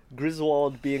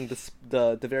 Griswold being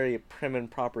the very prim and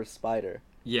proper spider.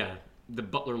 Yeah, the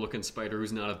butler-looking spider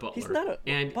who's not a butler. He's not a...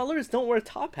 And butlers don't wear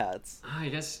top hats. I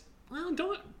guess... Well,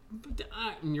 don't...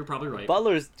 you're probably right.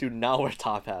 Butlers do not wear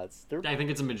top hats. I think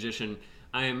it's a magician.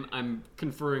 I'm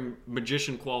conferring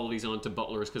magician qualities onto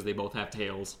butlers because they both have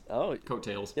tails. Oh.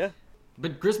 Coattails. Yeah.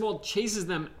 But Griswold chases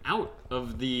them out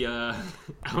of the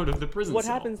prison What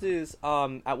cell. happens is,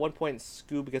 at one point,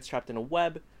 Scoob gets trapped in a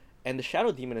web, and the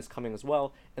Shadow Demon is coming as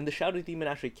well, and the Shadow Demon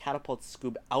actually catapults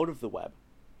Scoob out of the web,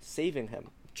 saving him.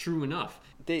 True enough.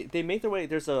 They make their way.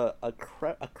 There's a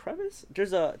crevice.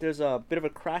 There's a bit of a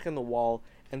crack in the wall,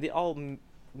 and they all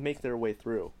make their way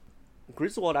through.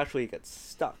 Griswold actually gets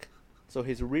stuck, so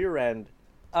his rear end.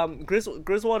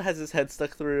 Griswold has his head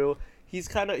stuck through. He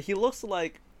looks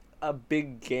like a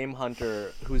big game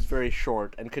hunter who's very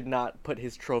short and could not put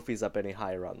his trophies up any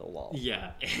higher on the wall.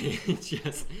 Yeah, it's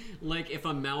just like if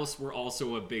a mouse were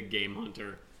also a big game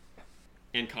hunter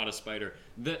and caught a spider.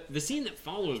 The scene that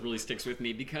follows really sticks with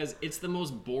me because it's the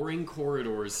most boring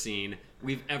corridors scene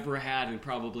we've ever had and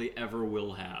probably ever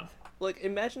will have. Like,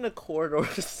 imagine a corridor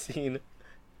scene.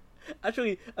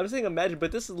 Actually, I'm saying imagine,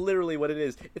 but this is literally what it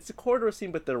is. It's a corridor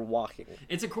scene, but they're walking.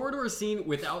 It's a corridor scene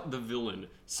without the villain.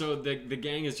 So the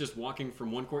gang is just walking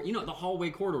from one corridor. You know, the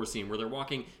hallway corridor scene where they're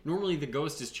walking. Normally the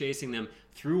ghost is chasing them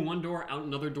through one door, out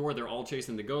another door. They're all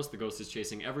chasing the ghost. The ghost is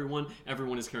chasing everyone.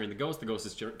 Everyone is carrying the ghost. The ghost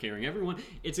is carrying everyone.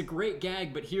 It's a great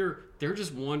gag, but here they're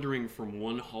just wandering from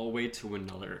one hallway to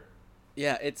another.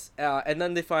 Yeah, it's and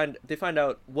then they find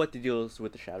out what the deal is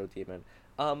with the Shadow Demon.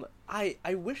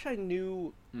 I wish I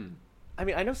knew. I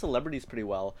mean, I know celebrities pretty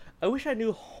well. I wish I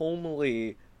knew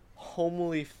homely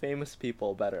famous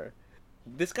people better.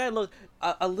 This guy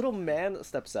a little man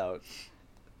steps out,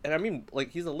 and I mean,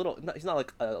 like, he's not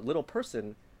like a little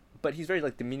person, but he's very,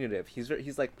 like, diminutive. He's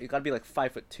like, you gotta be like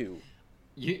 5'2".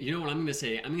 You know what I'm gonna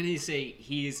say? I'm gonna say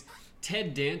he's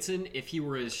Ted Danson if he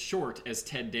were as short as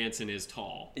Ted Danson is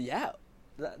tall. Yeah.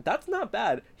 That's not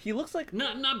bad. He looks like...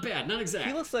 Not bad, not exact.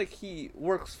 He looks like he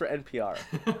works for NPR.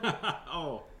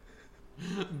 Oh.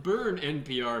 Burn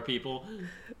NPR, people.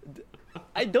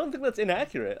 I don't think that's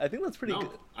inaccurate. I think that's pretty good.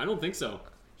 I don't think so.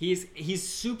 He's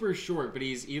super short, but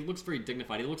he looks very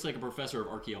dignified. He looks like a professor of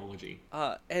archaeology.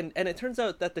 And it turns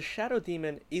out that the Shadow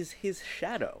Demon is his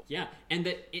shadow. Yeah, and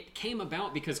that it came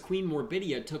about because Queen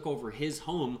Morbidia took over his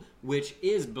home, which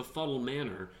is Befuddle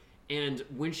Manor. And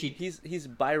when he's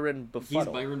Byron Befuddle.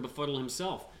 He's Byron Befuddle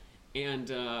himself, and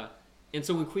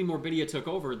so when Queen Morbidia took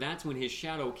over, that's when his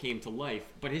shadow came to life.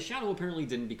 But his shadow apparently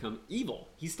didn't become evil.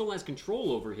 He still has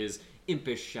control over his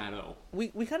impish shadow. We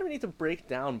kind of need to break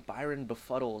down Byron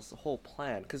Befuddle's whole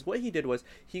plan, because what he did was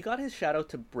he got his shadow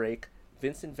to break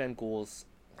Vincent Van Gogh's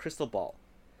crystal ball,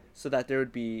 so that there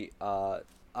would be a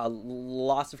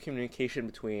loss of communication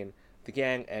between the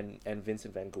gang and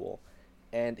Vincent Van Gogh.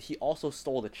 And he also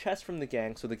stole the chest from the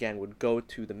gang, so the gang would go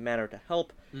to the manor to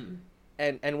help. Mm-mm.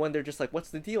 And when they're just like, "What's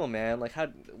the deal, man? Like,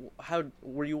 how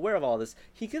were you aware of all this?"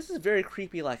 He gives this very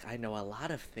creepy, like, "I know a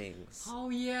lot of things." Oh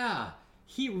yeah,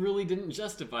 he really didn't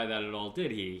justify that at all,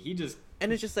 did he? He just...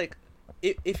 And it's just like,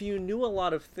 if you knew a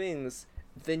lot of things,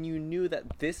 then you knew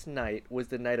that this night was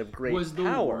the night of great was the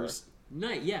power. Worst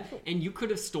night, yeah, and you could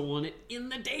have stolen it in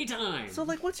the daytime. So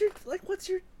what's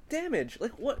your damage?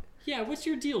 Like, what? Yeah, what's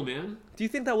your deal, man? Do you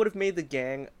think that would have made the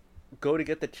gang go to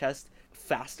get the chest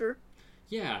faster?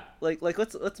 Yeah. Like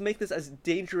let's make this as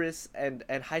dangerous and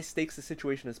high stakes a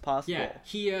situation as possible.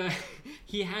 Yeah,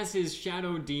 he has his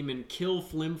shadow demon kill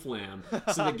Flim Flam,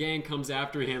 so the gang comes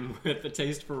after him with a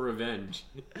taste for revenge.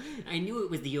 I knew it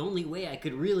was the only way I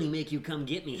could really make you come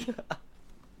get me.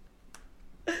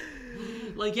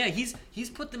 Like, yeah, he's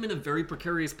put them in a very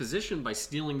precarious position by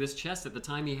stealing this chest at the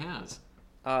time he has.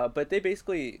 But they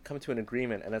basically come to an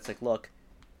agreement, and it's like, look,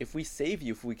 if we save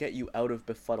you, if we get you out of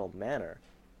Befuddle Manor,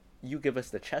 you give us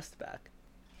the chest back.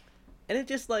 And it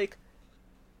just like,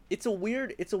 it's a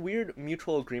weird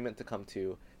mutual agreement to come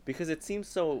to, because it seems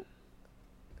so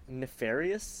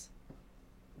nefarious.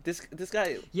 This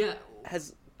guy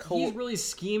has he's really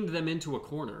schemed them into a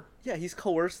corner. Yeah, he's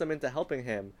coerced them into helping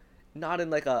him, not in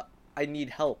like a I need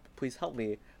help, please help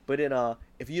me, but in a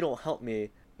if you don't help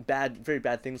me, very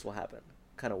bad things will happen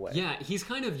kind of way. Yeah, he's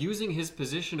kind of using his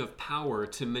position of power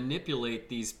to manipulate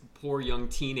these poor young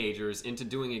teenagers into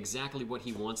doing exactly what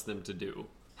he wants them to do.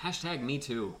 Hashtag me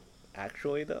too.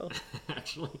 Actually, though?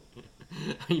 Actually?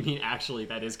 You mean actually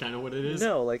that is kind of what it is?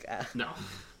 No, like... No.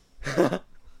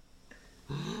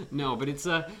 No, but it's,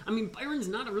 I mean, Byron's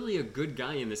not really a good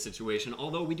guy in this situation,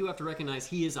 although we do have to recognize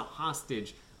he is a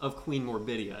hostage of Queen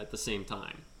Morbidia at the same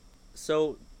time.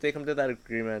 So, they come to that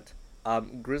agreement.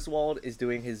 Griswold is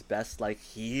doing his best, like,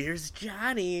 here's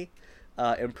Johnny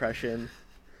impression.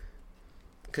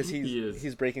 Because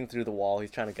he's breaking through the wall.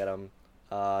 He's trying to get him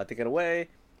to get away.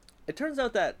 It turns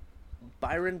out that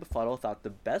Byron Befuddle thought the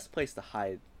best place to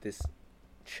hide this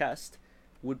chest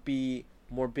would be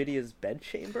Morbidia's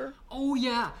bedchamber. Oh,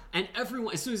 yeah. And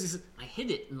everyone, as soon as he said, I hid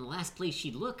it in the last place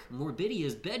she'd look,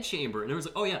 Morbidia's bedchamber. And everyone's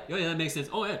like, oh, yeah, that makes sense.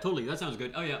 Oh, yeah, totally. That sounds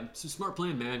good. Oh, yeah, it's a smart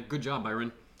plan, man. Good job,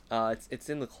 Byron. It's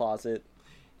in the closet.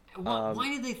 Why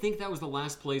did they think that was the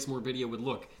last place Morbidia would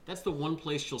look? That's the one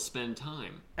place she'll spend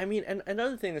time. I mean, and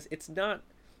another thing is, it's not...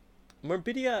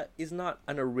 Morbidia is not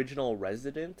an original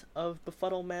resident of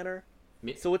Befuddle Manor.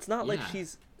 So it's not like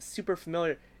she's super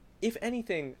familiar. If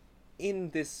anything,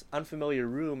 in this unfamiliar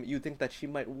room, you'd think that she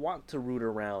might want to root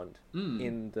around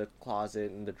in the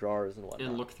closet and the drawers and whatnot.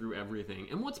 And look through everything.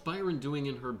 And what's Byron doing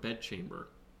in her bedchamber?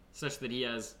 Such that he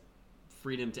has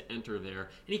freedom to enter there.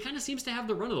 And he kind of seems to have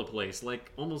the run of the place,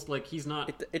 like almost like he's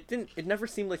not... It never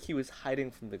seemed like he was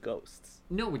hiding from the ghosts.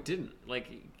 No, it didn't. Like,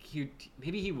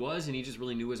 maybe he was and he just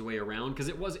really knew his way around, because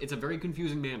it's a very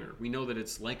confusing manor. We know that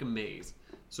it's like a maze.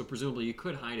 So presumably you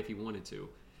could hide if you wanted to.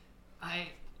 I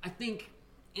think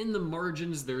in the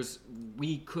margins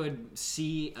we could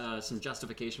see some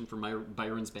justification for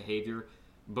Byron's behavior,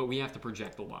 but we have to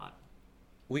project a lot.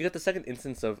 We get the second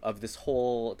instance of this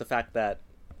whole, the fact that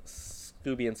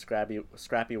Scooby and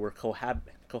Scrappy were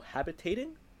cohabitating.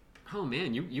 Oh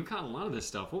man, you caught a lot of this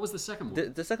stuff. What was the second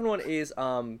one? The second one is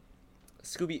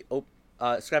Scrappy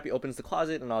opens the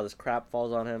closet and all this crap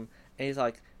falls on him, and he's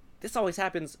like, this always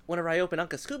happens whenever I open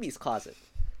Uncle Scooby's closet.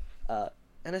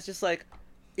 And it's just like,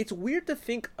 it's weird to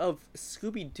think of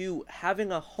Scooby-Doo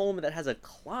having a home that has a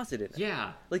closet in it.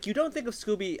 Yeah. Like, you don't think of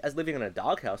Scooby as living in a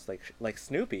doghouse like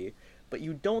Snoopy, but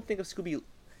you don't think of Scooby...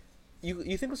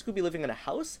 You think of Scooby living in a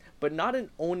house, but not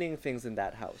in owning things in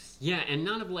that house. Yeah, and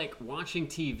not of, like, watching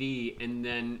TV and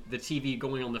then the TV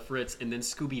going on the fritz and then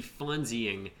Scooby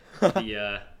Fonzieing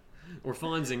or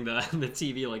Fonzing the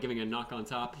TV, like giving a knock on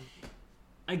top.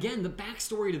 Again, the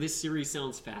backstory to this series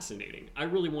sounds fascinating. I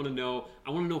really want to know.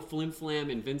 I want to know Flim Flam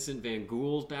and Vincent Van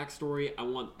Gogh's backstory. I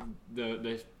want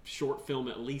the short film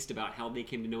at least about how they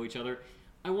came to know each other.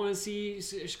 I want to see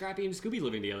Scrappy and Scooby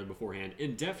living together beforehand,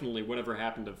 and definitely whatever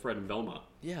happened to Fred and Velma.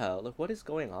 Yeah, like, what is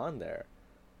going on there?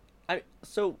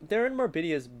 So they're in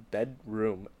Morbidia's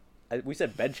bedroom. We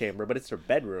said bedchamber, but it's her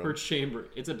bedroom. Her chamber.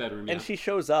 It's a bedroom, yeah. And she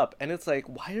shows up, and it's like,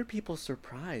 why are people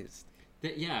surprised?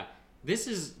 This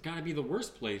has got to be the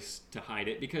worst place to hide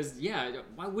it, because,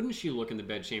 why wouldn't she look in the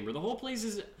bedchamber? The whole place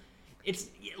is... It's,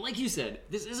 like you said,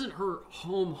 this isn't her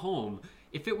home.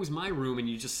 If it was my room and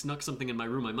you just snuck something in my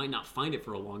room, I might not find it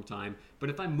for a long time. But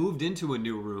if I moved into a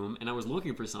new room and I was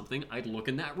looking for something, I'd look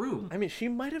in that room. I mean, she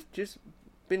might have just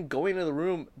been going to the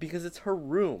room because it's her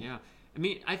room. Yeah. I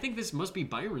mean, I think this must be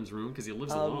Byron's room because he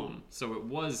lives alone. So it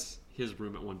was his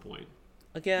room at one point.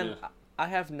 Again, yeah. I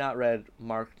have not read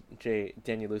Mark J.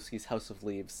 Danielewski's House of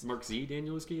Leaves. Mark Z.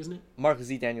 Danielewski, isn't it? Mark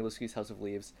Z. Danielewski's House of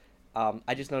Leaves.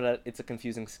 I just know that it's a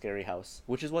confusing, scary house,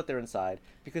 which is what they're inside,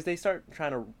 because they start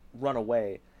trying to run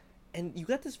away, and you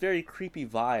get this very creepy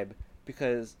vibe,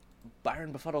 because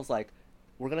Byron Befuddle's like,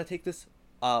 we're gonna take this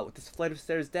flight of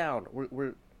stairs down,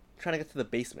 we're trying to get to the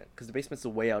basement, because the basement's the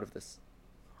way out of this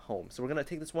home, so we're gonna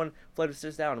take this one flight of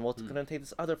stairs down, and we're gonna take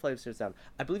this other flight of stairs down.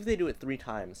 I believe they do it 3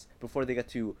 times before they get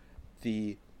to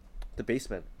the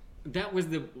basement, That was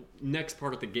the next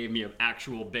part that gave me an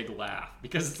actual big laugh,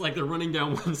 because it's like they're running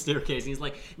down one staircase and he's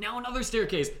like, now another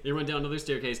staircase. They run down another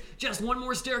staircase. Just one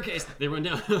more staircase. They run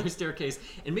down another staircase.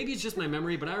 And maybe it's just my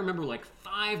memory, but I remember like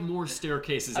 5 more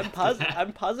staircases.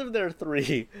 I'm positive there are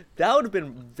 3. That would have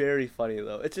been very funny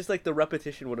though. It's just like the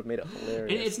repetition would have made it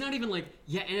hilarious. And it's not even like,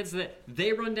 and it's that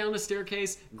they run down a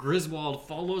staircase, Griswold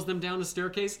follows them down a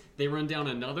staircase, they run down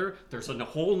another, there's a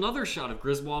whole nother shot of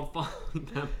Griswold following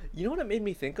them. You know what it made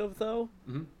me think of though?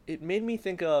 Mm-hmm. It made me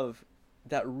think of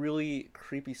that really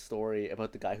creepy story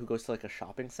about the guy who goes to like a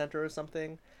shopping center or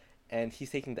something, and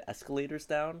he's taking the escalators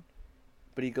down,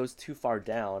 but he goes too far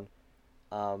down,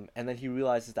 and then he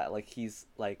realizes that like he's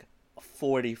like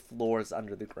 40 floors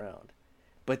under the ground,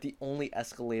 but the only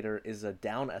escalator is a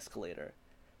down escalator,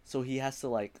 so he has to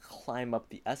like climb up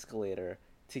the escalator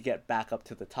to get back up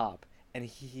to the top, and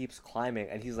he keeps climbing,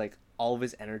 and he's like all of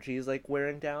his energy is like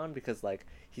wearing down because like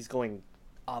he's going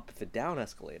up the down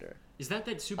escalator. Is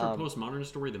that super postmodern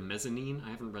story, The Mezzanine?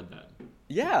 I haven't read that.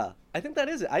 Yeah, I think that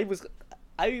is it.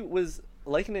 I was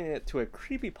likening it to a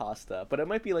creepypasta, but it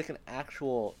might be like an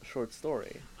actual short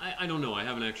story. I don't know. I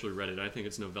haven't actually read it. I think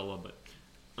it's novella, but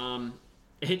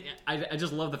I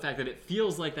just love the fact that it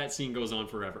feels like that scene goes on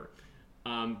forever.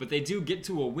 But they do get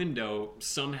to a window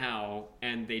somehow,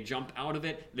 and they jump out of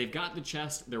it. They've got the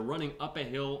chest. They're running up a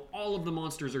hill. All of the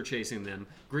monsters are chasing them.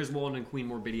 Griswold and Queen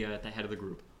Morbidia at the head of the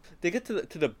group. They get to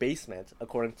the basement,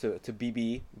 according to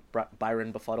BB,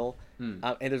 Byron Befuddle,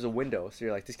 and there's a window, so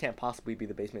you're like, this can't possibly be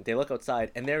the basement. They look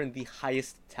outside, and they're in the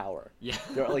highest tower. Yeah.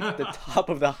 They're like at the top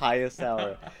of the highest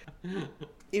tower.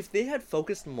 If they had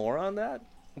focused more on that,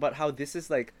 about how this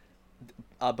is like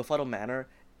Befuddle Manor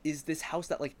is this house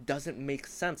that like doesn't make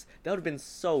sense, that would have been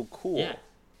so cool. Yeah.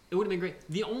 It would have been great.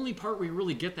 The only part we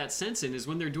really get that sense in is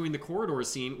when they're doing the corridor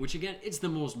scene, which again, it's the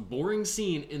most boring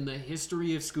scene in the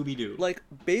history of Scooby-Doo. Like,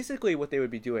 basically what they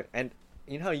would be doing, and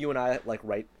you know how you and I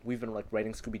we've been like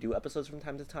writing Scooby-Doo episodes from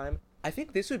time to time? I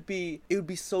think it would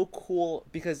be so cool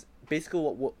because basically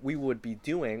what we would be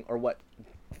doing, or what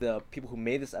the people who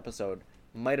made this episode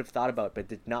might have thought about but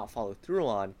did not follow through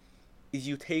on, is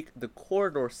you take the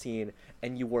corridor scene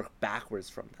and you work backwards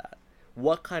from that.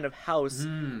 What kind of house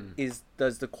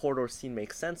does the corridor scene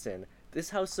make sense in?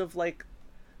 This house of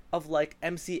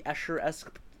MC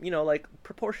Escher-esque, like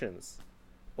proportions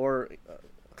or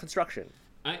construction.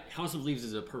 House of Leaves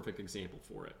is a perfect example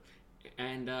for it,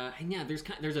 and yeah,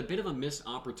 there's a bit of a missed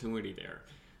opportunity there.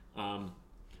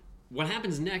 What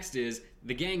happens next is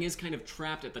the gang is kind of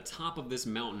trapped at the top of this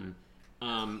mountain,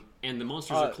 and the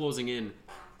monsters are closing in.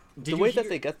 The way that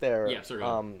they get there, yeah,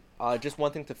 sorry, just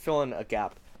one thing to fill in a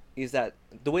gap, is that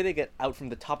the way they get out from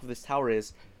the top of this tower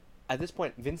is, at this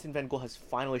point, Vincent Van Gogh has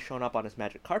finally shown up on his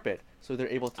magic carpet, so they're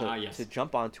able to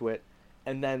jump onto it,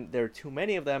 and then there are too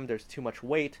many of them, there's too much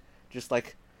weight, just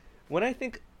like, when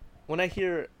I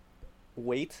hear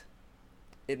weight,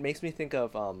 it makes me think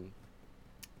of,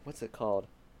 what's it called?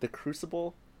 The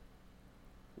Crucible?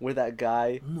 Where that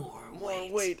guy... More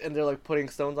weight! And they're like putting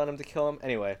stones on him to kill him.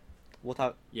 Anyway, we'll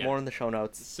talk more in the show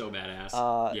notes. So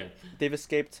badass. Yeah. They've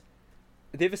escaped,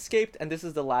 and this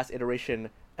is the last iteration,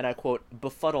 and I quote,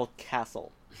 Befuddle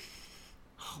Castle.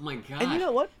 Oh my god. And you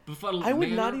know what? Befuddle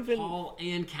Hall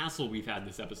and Castle we've had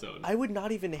this episode. I would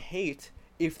not even hate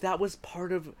if that was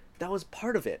part of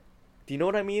it. Do you know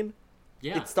what I mean?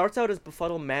 Yeah. It starts out as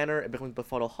Befuddle Manor, it becomes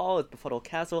Befuddle Hall, it's Befuddle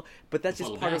Castle, but that's Befuddle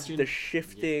just part Bastion. of the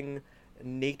shifting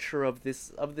nature of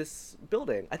this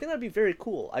building. I think that'd be very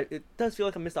cool. It does feel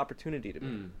like a missed opportunity to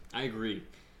me. I agree.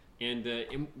 And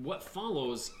in what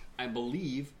follows, I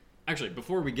believe... Actually,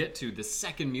 before we get to the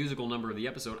second musical number of the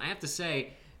episode, I have to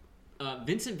say,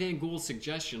 Vincent Van Gogh's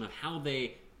suggestion of how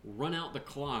they run out the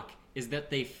clock is that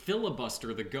they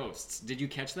filibuster the ghosts. Did you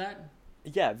catch that?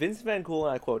 Yeah, Vincent Van Gogh,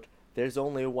 and I quote, "There's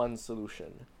only one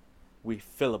solution. We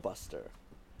filibuster."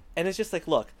 And it's just like,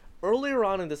 look, earlier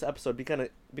on in this episode,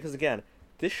 because again,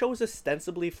 this show is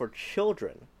ostensibly for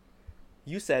children.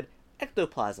 You said,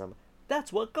 ectoplasm.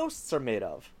 That's what ghosts are made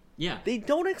of. Yeah. They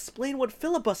don't explain what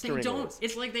filibustering is. They don't.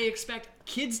 It's like they expect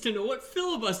kids to know what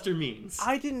filibuster means.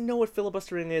 I didn't know what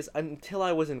filibustering is until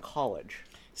I was in college.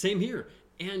 Same here.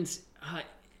 And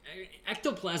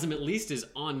ectoplasm at least is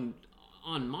on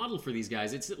model for these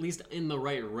guys. It's at least in the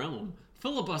right realm.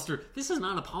 Filibuster, this is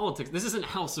not a politics. This isn't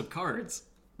House of Cards.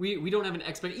 We don't have an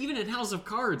expect. Even in House of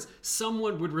Cards,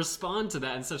 someone would respond to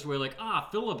that in such a way like,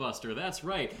 filibuster, that's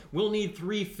right. We'll need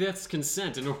 3/5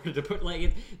 consent in order to put,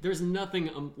 there's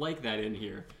nothing like that in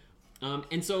here.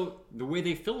 And so the way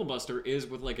they filibuster is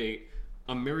with, a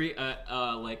a merry,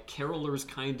 like carolers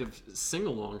kind of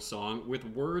sing-along song with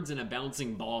words and a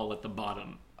bouncing ball at the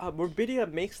bottom.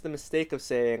 Morbidia makes the mistake of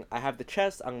saying, I have the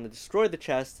chest, I'm going to destroy the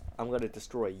chest, I'm going to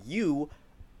destroy you.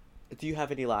 Do you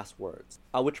have any last words?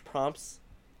 Which prompts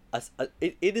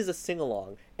it is a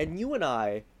sing-along. And you and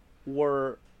I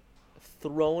were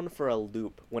thrown for a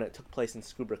loop when it took place in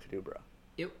Scuba Cadubra.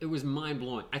 It was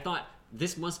mind-blowing. I thought,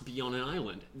 this must be on an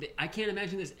island. I can't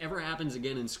imagine this ever happens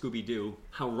again in Scooby-Doo.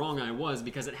 How wrong I was,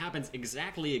 because it happens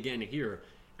exactly again here.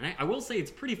 And I will say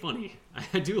it's pretty funny.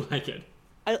 I do like it.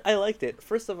 I liked it.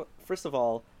 First of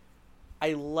all,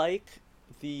 I like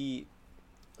the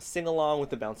sing-along with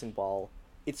the bouncing ball.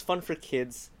 It's fun for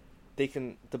kids.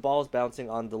 The ball is bouncing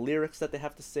on the lyrics that they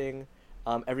have to sing.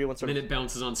 Everyone sort and of... it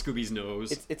bounces on Scooby's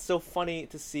nose. It's so funny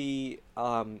to see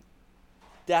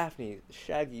Daphne,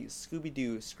 Shaggy,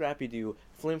 Scooby-Doo, Scrappy-Doo,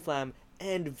 Flim Flam,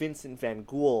 and Vincent Van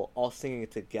Ghoul all singing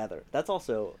it together. That's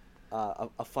also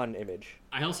a fun image.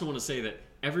 I also want to say that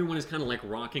everyone is kind of like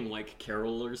rocking like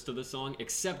carolers to the song,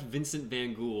 except Vincent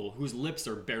Van Ghoul, whose lips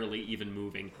are barely even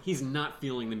moving. He's not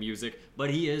feeling the music,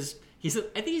 but I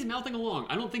think he's mouthing along.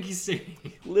 I don't think he's singing.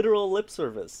 Literal lip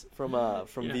service from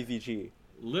VVG.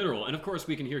 Literal. And of course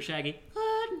we can hear Shaggy.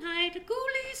 Good night,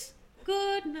 ghoulies.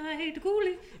 Good night,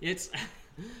 ghoulies.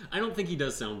 I don't think he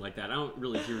does sound like that. I don't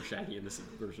really hear Shaggy in this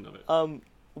version of it.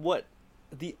 What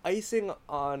the icing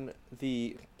on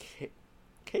the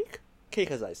cake? Cake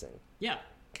has icing. Yeah.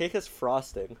 Cake has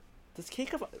frosting. Does cake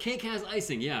have... Cake has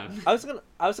icing, yeah. I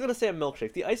was gonna say a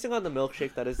milkshake. The icing on the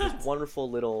milkshake, that is this wonderful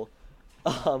little...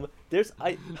 There's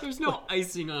no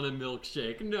icing on a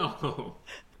milkshake, no.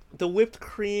 The whipped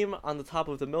cream on the top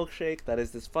of the milkshake, that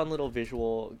is this fun little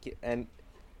visual and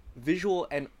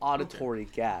auditory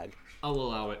gag. I'll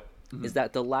allow it. Mm-hmm. Is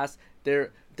that the last...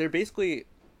 They're basically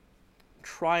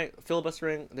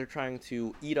filibustering. They're trying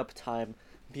to eat up time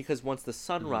because once the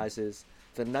sun rises,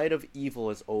 the night of evil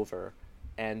is over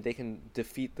and they can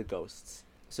defeat the ghosts.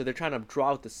 So they're trying to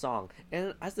draw out the song.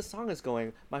 And as the song is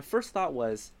going, my first thought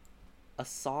was, a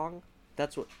song?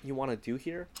 That's what you want to do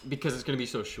here? Because it's going to be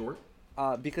so short?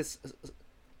 Because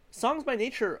songs by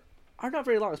nature are not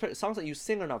very long. Especially songs that you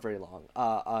sing are not very long.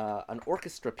 An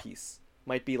orchestra piece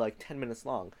might be like 10 minutes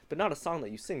long, but not a song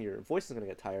that you sing. Your voice is going to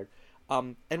get tired.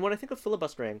 And when I think of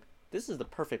filibustering, this is the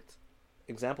perfect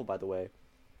example, by the way.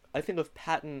 I think of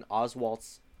Patton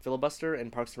Oswalt's filibuster in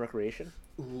Parks and Recreation.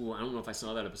 Ooh, I don't know if I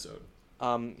saw that episode.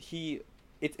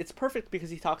 It's perfect because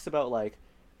he talks about like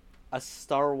a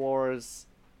Star Wars,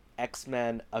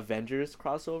 X-Men, Avengers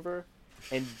crossover,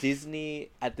 and Disney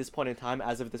at this point in time,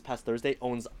 as of this past Thursday,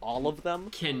 owns all of them.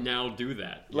 Can now do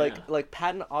that. Like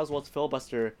Patton Oswalt's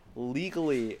filibuster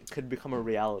legally could become a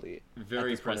reality.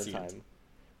 Very at this prescient. point in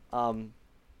time.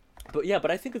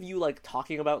 But I think of you like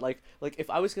talking about like if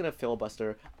I was gonna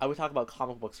filibuster, I would talk about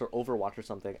comic books or Overwatch or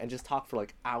something and just talk for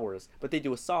like hours. But they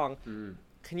do a song.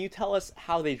 Can you tell us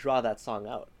how they draw that song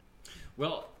out?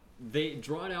 Well, they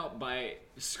draw it out by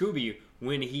Scooby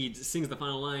when he sings the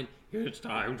final line. It's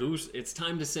time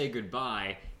to say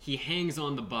goodbye. He hangs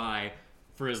on the bye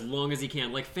for as long as he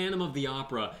can, like Phantom of the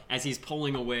Opera, as he's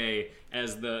pulling away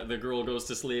as the girl goes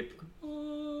to sleep.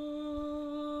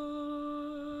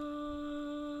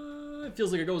 It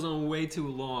feels like it goes on way too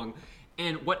long.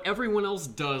 And what everyone else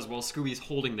does while Scooby's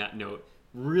holding that note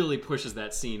really pushes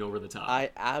that scene over the top. I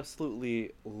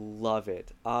absolutely love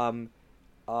it. Flim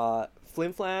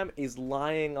Flam is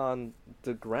lying on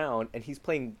the ground and he's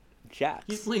playing jacks.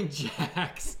 He's playing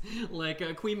jacks. Like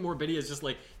Queen Morbidia is just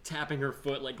like tapping her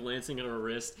foot, like glancing at her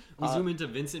wrist. We zoom into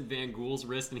Vincent Van Ghoul's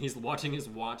wrist and he's watching his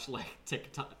watch like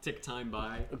tick time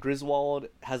by. Griswold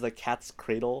has a cat's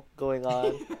cradle going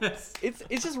on. Yes. It's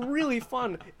just really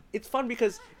fun. It's fun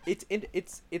because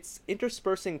it's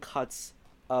interspersing cuts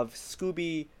of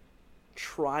Scooby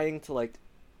trying to like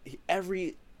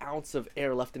every ounce of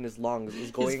air left in his lungs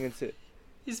is going into...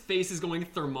 His face is going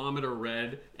thermometer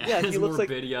red as he looks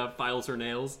Morbidia files her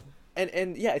nails.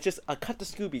 And yeah, it's just a cut to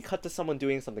Scooby, cut to someone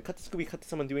doing something, cut to Scooby, cut to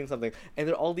someone doing something. And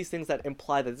there are all these things that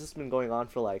imply that this has been going on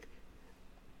for like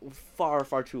far,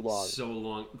 far too long. So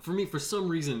long. For me, for some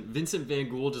reason, Vincent Van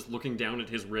Ghoul just looking down at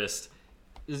his wrist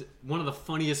is one of the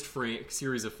funniest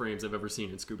series of frames I've ever seen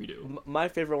in Scooby-Doo. My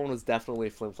favorite one was definitely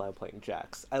Flim Flam playing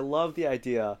jacks. I love the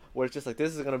idea where it's just like,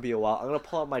 this is going to be a while. I'm going to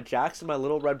pull out my jacks and my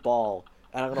little red ball,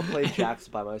 and I'm going to play jacks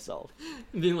by myself.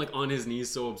 Being like on his knees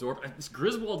so absorbed. It's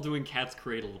Griswold doing Cat's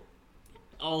Cradle.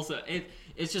 Also,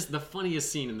 it's just the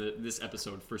funniest scene in this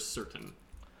episode for certain.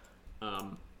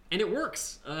 And it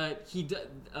works.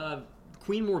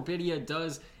 Queen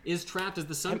Morbidia is trapped as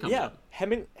the sun comes up.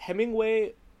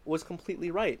 Hemingway was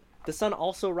completely right. The sun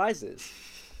also rises.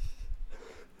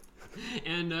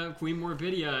 And Queen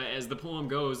Morbidia, as the poem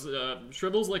goes,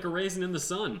 shrivels like a raisin in the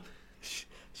sun.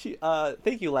 She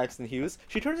thank you, Langston Hughes.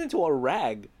 She turns into a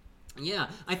rag. Yeah,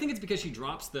 I think it's because she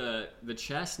drops the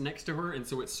chest next to her, and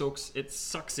so it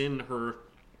sucks in her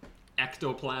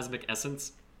ectoplasmic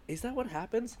essence. Is that what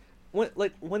happens?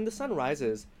 When the sun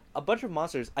rises, a bunch of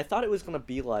monsters. I thought it was gonna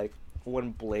be like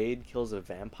when Blade kills a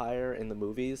vampire in the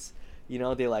movies. You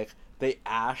know, they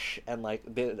ash and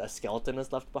a skeleton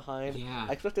is left behind. Yeah.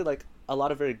 I expected a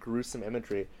lot of very gruesome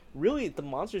imagery. Really, the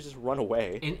monsters just run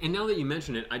away. And now that you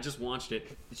mention it, I just watched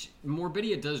it.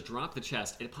 Morbidia does drop the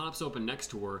chest. It pops open next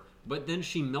to her, but then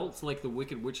she melts like the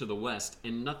Wicked Witch of the West,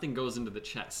 and nothing goes into the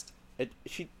chest.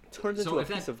 She turns into a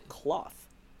piece of cloth.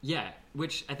 Yeah,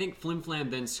 which I think Flim Flam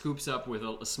then scoops up with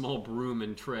a small broom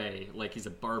and tray, like he's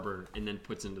a barber, and then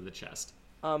puts into the chest.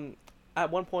 At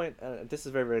one point, this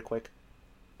is very, very quick,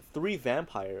 3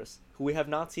 vampires who we have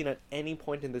not seen at any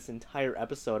point in this entire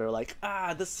episode are like,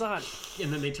 the sun!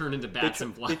 And then they turn into bats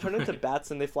and fly They turn into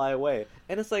bats and they fly away.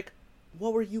 And it's like,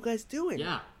 what were you guys doing?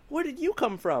 Yeah. Where did you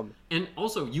come from? And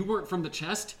also, you weren't from the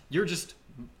chest, you're just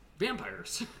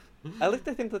vampires. I like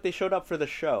to think that they showed up for the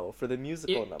show, for the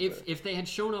musical number. If they had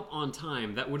shown up on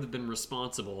time, that would have been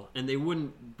responsible, and they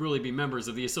wouldn't really be members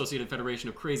of the Associated Federation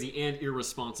of Crazy and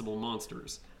Irresponsible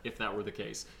Monsters, if that were the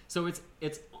case. So it's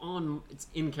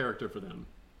in character for them.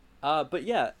 But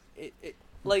yeah,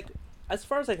 as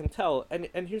far as I can tell,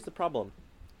 and here's the problem,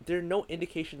 there are no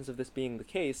indications of this being the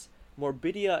case.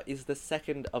 Morbidia is the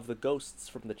second of the ghosts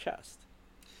from the chest.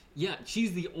 Yeah,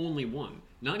 she's the only one.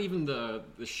 Not even the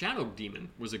shadow demon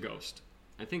was a ghost.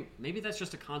 I think maybe that's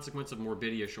just a consequence of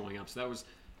Morbidia showing up. So that was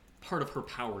part of her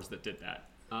powers that did that.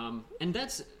 And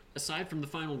that's, aside from the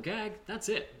final gag, that's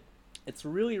it. It's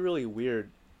really, really weird.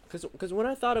 Because when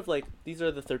I thought of, these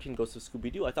are the 13 Ghosts of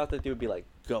Scooby-Doo, I thought that they would be,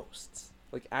 ghosts.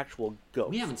 Actual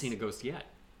ghosts. We haven't seen a ghost yet.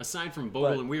 Aside from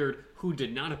Bogle and Weird, who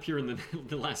did not appear in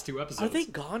the last 2 episodes. Are they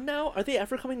gone now? Are they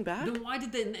ever coming back? Then why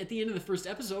did they, at the end of the first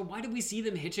episode, why did we see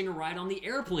them hitching a ride on the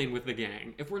airplane with the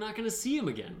gang if we're not going to see them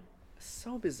again?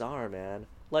 So bizarre, man.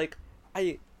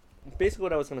 Basically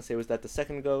what I was going to say was that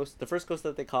the first ghost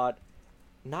that they caught,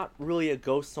 not really a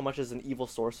ghost so much as an evil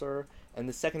sorcerer, and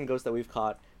the second ghost that we've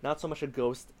caught, not so much a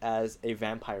ghost as a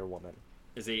vampire woman.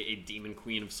 As a demon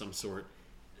queen of some sort.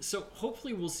 So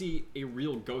hopefully we'll see a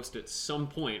real ghost at some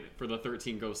point for the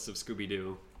 13 Ghosts of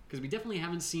Scooby-Doo. Because we definitely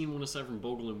haven't seen one aside from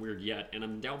Bogle and Weird yet, and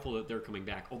I'm doubtful that they're coming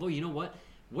back. Although, you know what?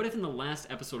 What if in the last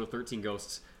episode of 13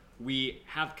 Ghosts, we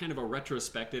have kind of a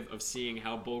retrospective of seeing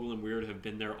how Bogle and Weird have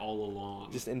been there all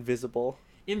along? Just invisible.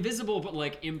 Invisible, but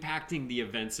impacting the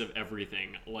events of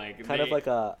everything. Kind of like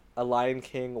a Lion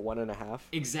King 1.5.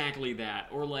 Exactly that.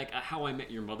 Or a How I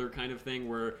Met Your Mother kind of thing,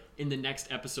 where in the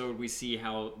next episode we see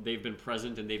how they've been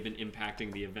present and they've been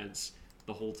impacting the events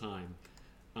the whole time.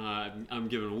 I'm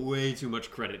giving way too much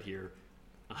credit here.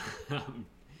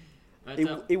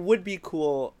 It would be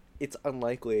cool. It's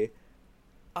unlikely.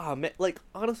 Man,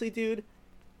 honestly, dude,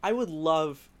 I would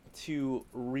love to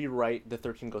rewrite the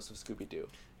 13 Ghosts of Scooby-Doo.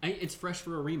 It's fresh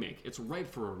for a remake. It's ripe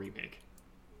for a remake.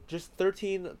 Just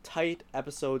 13 tight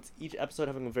episodes, each episode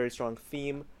having a very strong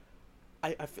theme.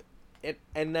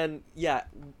 And then, yeah,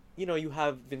 you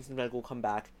have Vincent Van Gogh come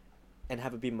back and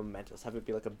have it be momentous, have it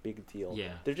be a big deal.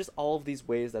 Yeah. There's just all of these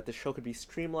ways that the show could be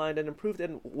streamlined and improved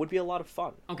and would be a lot of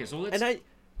fun. Okay, so let's...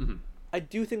 And I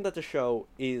do think that the show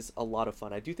is a lot of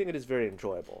fun. I do think it is very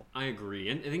enjoyable. I agree.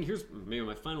 And I think here's maybe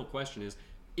my final question is,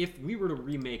 if we were to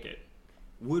remake it,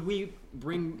 would we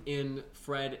bring in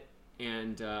Fred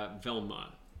and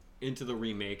Velma into the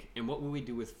remake, and what would we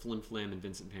do with Flim Flam and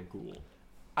Vincent Van Gogh?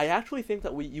 I actually think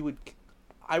that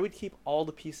I would keep all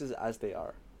the pieces as they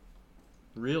are.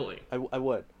 Really? I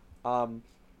would.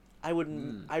 I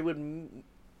would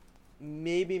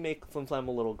maybe make Flim Flam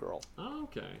a little girl. Oh,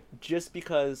 okay. Just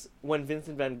because when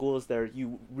Vincent Van Gogh is there,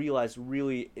 you realize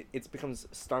really it becomes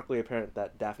starkly apparent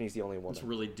that Daphne's the only woman. It's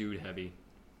really dude heavy.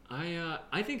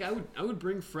 I think I would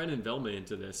bring Fred and Velma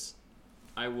into this.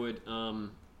 I would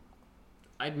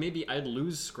I'd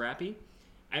lose Scrappy.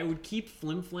 I would keep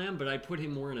Flim Flam, but I'd put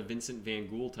him more in a Vincent Van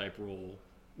Gogh type role,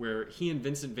 where he and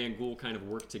Vincent Van Gogh kind of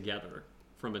work together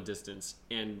from a distance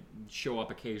and show up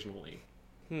occasionally.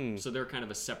 So they're kind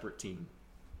of a separate team.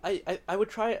 I would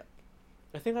try.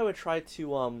 I think I would try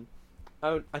to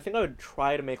I think I would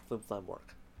try to make Flim Flam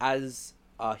work as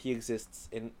he exists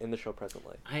in the show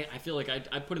presently. I feel like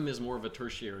I'd put him as more of a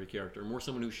tertiary character, more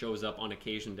someone who shows up on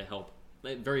occasion to help,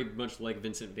 very much like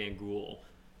Vincent Van Gogh,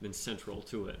 than central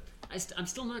to it. I'm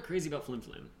still not crazy about Flim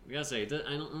Flam. I gotta say, I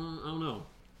don't know.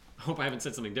 I hope I haven't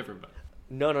said something different, but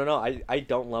No. I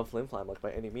don't love Flim Flam like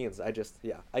by any means. I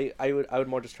would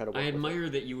more just try to work I with admire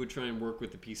that you would try and work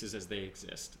with the pieces as they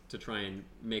exist to try and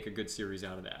make a good series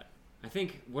out of that. I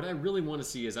think what I really want to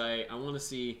see is I want to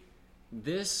see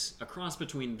this, a cross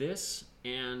between this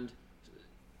and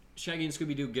Shaggy and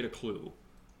Scooby-Doo Get a Clue.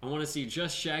 I want to see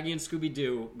just Shaggy and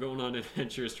Scooby-Doo going on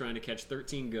adventures trying to catch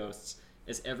 13 ghosts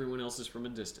as everyone else is from a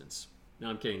distance. No,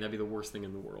 I'm kidding. That'd be the worst thing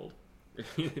in the world.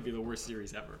 It'd be the worst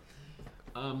series ever.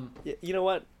 You know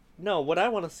what? No, what I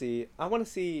want to see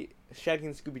Shaggy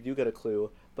and Scooby-Doo Get a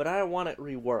Clue, but I don't want it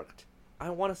reworked. I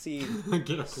want to see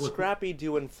Get a Clue.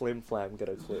 Scrappy-Doo and Flim Flam Get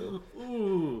a Clue.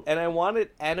 Ooh. And I want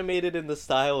it animated in the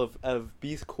style of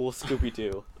Be Cool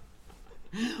Scooby-Doo.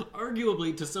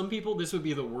 Arguably, to some people, this would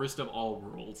be the worst of all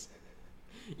worlds.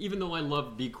 Even though I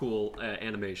love Be Cool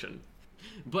animation.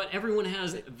 But everyone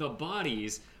has the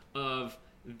bodies of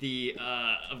the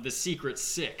Secret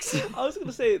Six. I was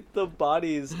gonna say the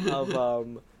bodies of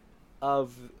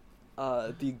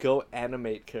the Go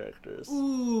Animate characters.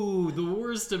 Ooh, the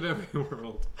worst of every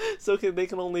world. So they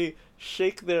can only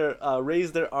shake their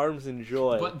raise their arms in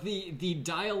joy. But the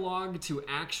dialogue to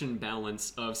action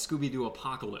balance of Scooby-Doo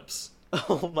Apocalypse.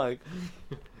 Oh my!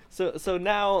 So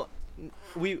now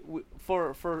we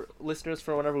for listeners,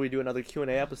 for whenever we do another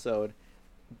Q&A episode,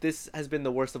 this has been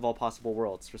the worst of all possible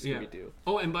worlds for Scooby-Doo. Yeah.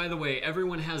 Oh, and by the way,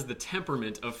 everyone has the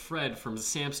temperament of Fred from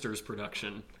Samster's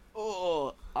production.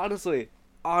 Oh, honestly,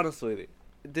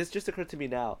 this just occurred to me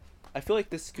now. I feel like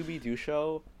this Scooby-Doo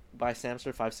show by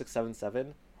Samster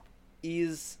 5677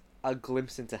 is a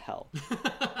glimpse into hell.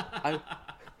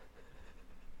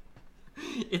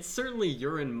 It's certainly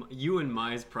you and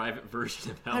Mai's private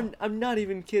version of hell. I'm not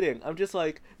even kidding. I'm just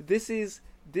like, this is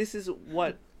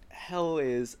what hell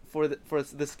is for the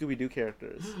Scooby-Doo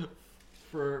characters.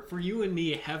 For you and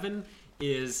me, heaven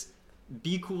is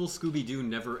Be Cool Scooby-Doo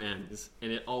never ends,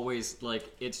 and it always,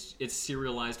 like, it's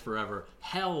serialized forever.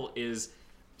 Hell is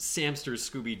Samster's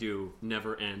Scooby-Doo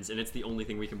never ends, and it's the only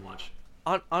thing we can watch.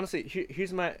 Honestly,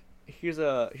 here's a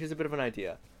bit of an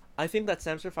idea. I think that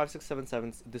Samster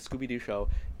 5677's The Scooby-Doo Show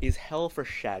is hell for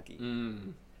Shaggy.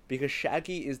 Because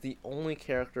Shaggy is the only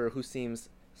character who seems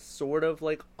sort of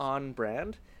like on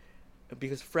brand.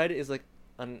 Because Fred is like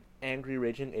an angry,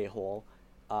 raging a-hole.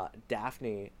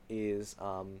 Daphne is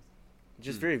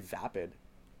just very vapid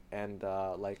and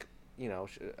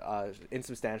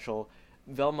insubstantial.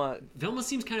 Velma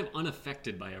seems kind of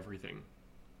unaffected by everything.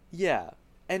 Yeah,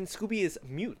 and Scooby is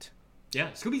mute.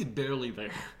 Yeah, Scooby's barely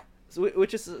there. So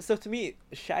to me,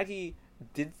 Shaggy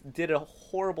did a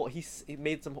horrible. He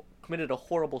committed a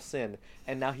horrible sin,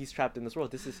 and now he's trapped in this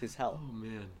world. This is his hell. Oh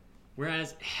man.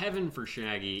 Whereas heaven for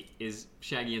Shaggy is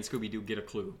Shaggy and Scooby-Doo Get a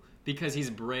Clue, because he's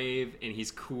brave and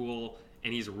he's cool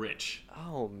and he's rich.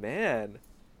 Oh man,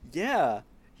 yeah,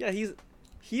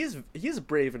 he is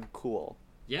brave and cool.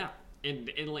 Yeah, and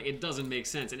like it doesn't make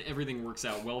sense, and everything works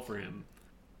out well for him.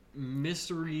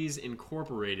 Mysteries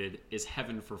Incorporated is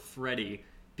heaven for Freddy,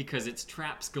 because it's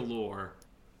traps galore.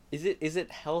 Is it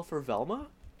hell for Velma?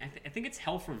 I think it's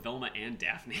hell for Velma and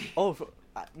Daphne. Oh,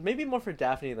 maybe more for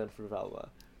Daphne than for Velma.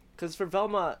 Because for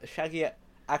Velma, Shaggy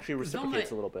actually reciprocates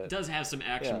Velma a little bit. Does have some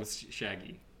action with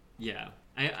Shaggy. Yeah.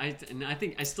 I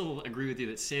think I still agree with you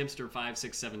that Samster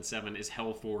 5677 is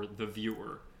hell for the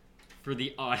viewer. For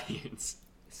the audience.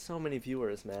 So many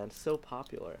viewers, man. So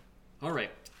popular.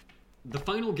 Alright. The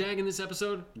final gag in this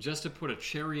episode, just to put a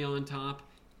cherry on top,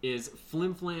 is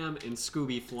Flim Flam and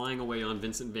Scooby flying away on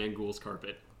Vincent Van Gogh's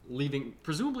carpet, leaving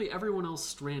presumably everyone else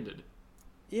stranded.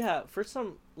 Yeah, for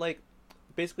some,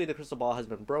 basically the crystal ball has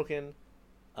been broken.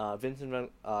 Flim Flam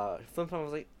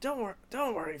was like, don't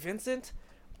worry, Vincent.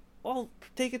 I'll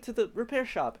take it to the repair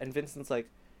shop. And Vincent's like,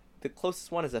 the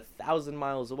closest one is 1,000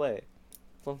 miles away.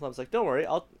 Flim Flam's like, don't worry,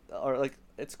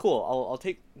 it's cool. I'll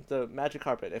take the magic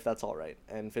carpet if that's all right.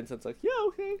 And Vincent's like, yeah,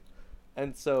 okay.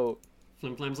 And so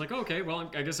Flim Flam's like, okay, well,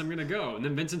 I guess I'm gonna go. And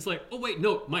then Vincent's like, oh wait,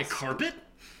 no, my carpet?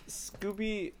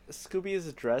 Scooby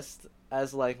is dressed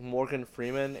as Morgan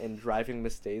Freeman in Driving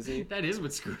Miss Daisy. That is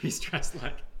what Scooby's dressed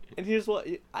like. And here's what,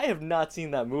 I have not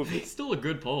seen that movie. It's still a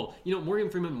good poll. Morgan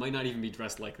Freeman might not even be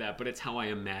dressed like that, but it's how I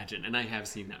imagine, and I have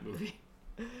seen that movie.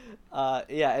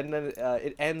 Yeah, and then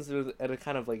it ends with a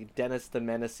kind of Dennis the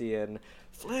Menaceian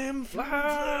Flim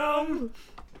Flam.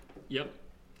 Yep.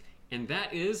 And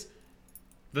that is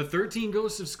The 13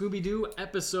 Ghosts of Scooby-Doo,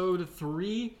 Episode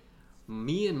 3,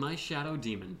 Me and My Shadow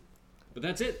Demon. But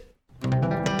that's it.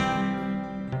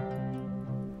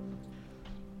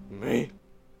 Me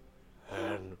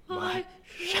and my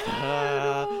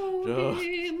shadow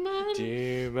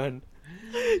demon.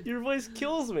 Your voice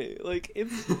kills me.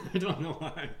 It's I don't know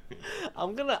why.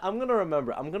 I'm gonna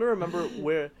remember. I'm gonna remember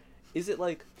where Is it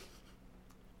like,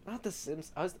 not The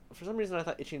Sims? For some reason I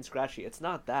thought Itchy and Scratchy. It's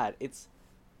not that. It's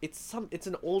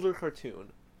an older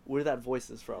cartoon where that voice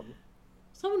is from.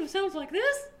 Someone who sounds like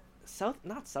this?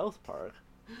 Not South Park.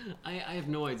 I have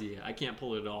no idea. I can't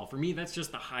pull it at all. For me, that's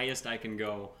just the highest I can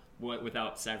go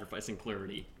without sacrificing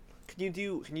clarity. Can you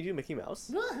do Mickey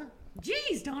Mouse?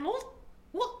 Jeez, Donald.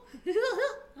 What?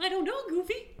 I don't know,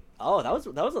 Goofy. Oh, that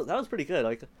was pretty good.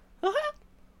 Like,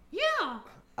 Yeah,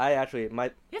 I actually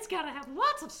it's gotta have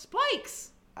lots of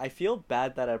spikes. I feel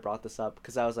bad that I brought this up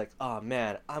because I was like, oh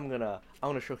man, I'm gonna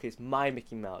showcase my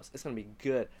Mickey Mouse. It's gonna be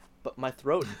good, but my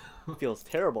throat feels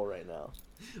terrible right now.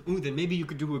 Ooh, then maybe you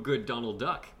could do a good Donald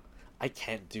Duck. I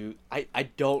can't do. I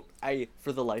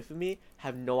for the life of me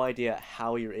have no idea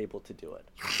how you're able to do it.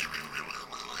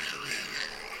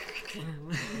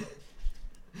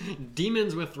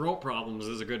 Demons with throat problems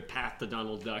is a good path to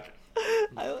Donald Duck.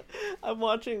 I'm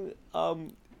watching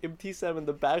MT7 in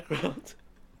the background.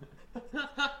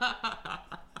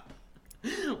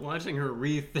 Watching her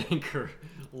rethink her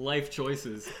life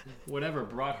choices, whatever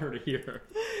brought her to here.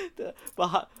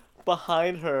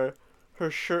 Behind her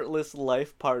shirtless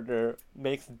life partner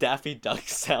makes Daffy Duck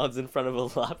sounds in front of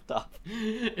a laptop.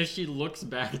 As she looks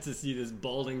back to see this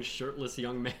balding, shirtless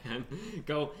young man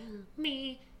go,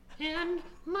 Me and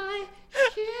my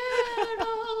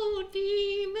shadow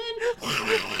demon.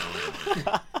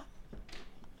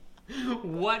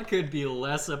 what could be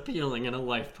less appealing in a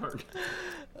life partner?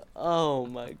 Oh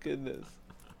my goodness.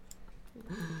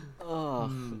 Oh.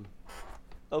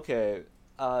 Okay,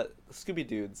 Scooby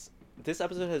Dudes. This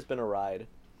episode has been a ride.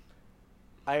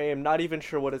 I am not even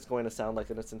sure what it's going to sound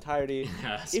like in its entirety.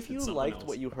 Yes, if you it's something liked else.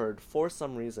 what you heard for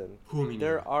some reason, Who me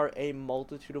there neither. are a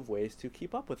multitude of ways to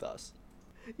keep up with us.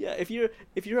 Yeah, if you're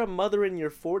a mother in your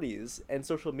 40s and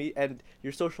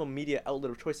your social media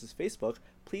outlet of choice is Facebook,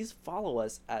 please follow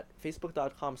us at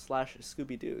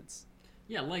facebook.com/ScoobyDudes.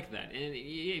 Yeah, like that. And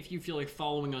if you feel like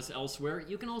following us elsewhere,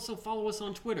 you can also follow us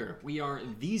on Twitter. We are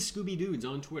The Scooby Dudes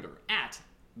on Twitter, at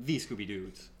The Scooby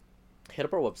Dudes. Hit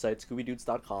up our website,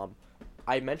 ScoobyDudes.com.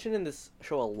 I mentioned in this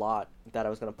show a lot that I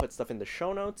was going to put stuff in the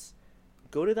show notes.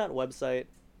 Go to that website,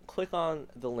 click on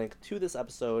the link to this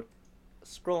episode,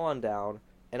 scroll on down,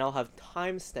 and I'll have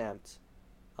time-stamped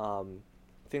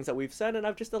things that we've said, and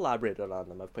I've just elaborated on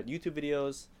them. I've put YouTube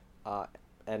videos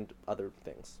and other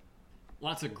things.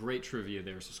 Lots of great trivia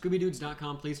there. So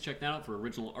ScoobyDudes.com, please check that out for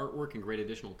original artwork and great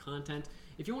additional content.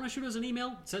 If you want to shoot us an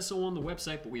email, it says so on the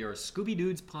website, but we are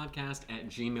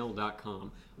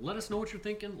ScoobyDudesPodcast@gmail.com. Let us know what you're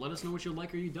thinking. Let us know what you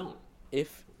like or you don't.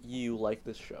 If you like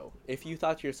this show, if you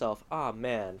thought to yourself, ah,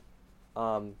 man,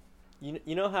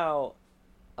 you know how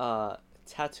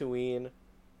Tatooine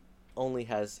only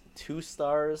has 2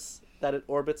 stars that it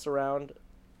orbits around?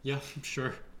 Yeah,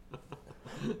 sure.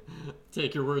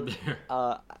 Take your word there.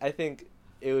 I think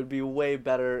it would be way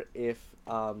better if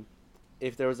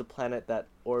there was a planet that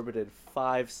orbited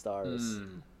 5 stars.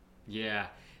 Yeah.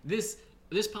 This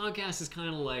podcast is kind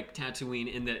of like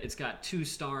Tatooine in that it's got 2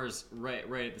 stars right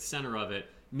at the center of it,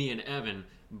 me and Evan,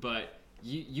 but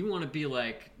you want to be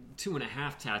like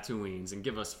 2.5 Tatooines and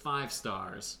give us 5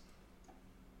 stars.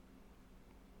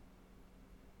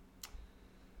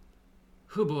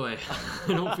 Oh boy,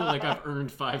 I don't feel like I've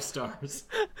earned 5 stars.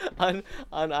 on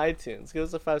iTunes. Give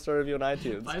us a 5-star review on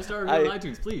iTunes. 5-star review on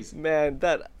iTunes, please. Man,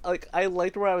 that I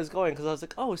liked where I was going because I was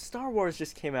like, oh, Star Wars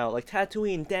just came out, like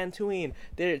Tatooine, Dantooine.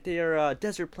 They're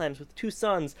desert planets with 2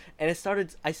 suns, and I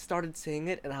started saying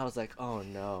it, and I was like, oh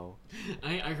no.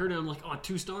 I heard it. I'm like, oh,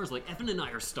 2 stars. Like Evan and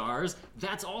I are stars.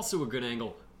 That's also a good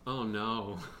angle. Oh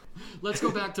no. Let's go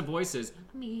back to voices.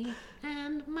 Me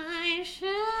and my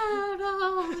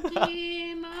shadow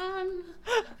demon.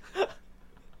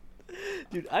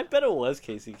 Dude, I bet it was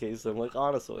Casey Kasem, like,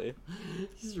 honestly.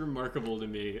 This is remarkable to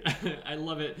me. I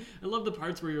love it. I love the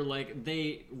parts where you're like,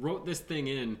 they wrote this thing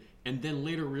in and then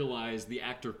later realized the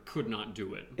actor could not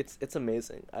do it. It's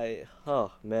amazing.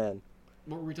 Oh, man.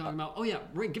 What were we talking about? Oh yeah,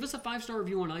 right. Give us a 5-star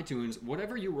review on iTunes.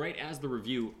 Whatever you write as the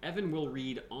review, Evan will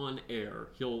read on air.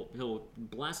 He'll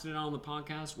blast it out on the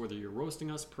podcast, whether you're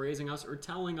roasting us, praising us, or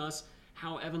telling us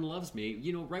how Evan loves me.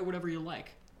 You know, write whatever you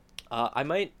like. I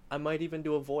might even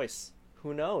do a voice.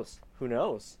 Who knows?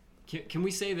 Can we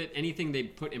say that anything they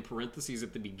put in parentheses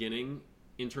at the beginning,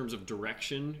 in terms of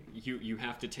direction, you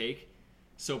have to take?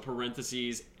 So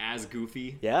parentheses as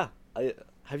Goofy. Yeah.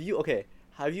 Have you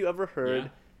ever heard? Yeah.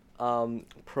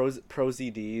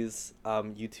 ProZD's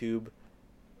YouTube.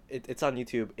 It's on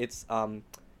YouTube. It's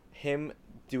him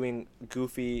doing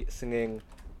Goofy singing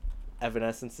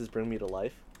Evanescence's "Bring Me to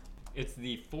Life." It's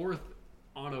the 4th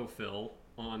autofill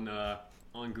on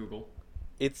Google.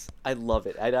 I love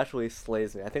it. It actually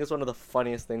slays me. I think it's one of the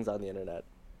funniest things on the internet.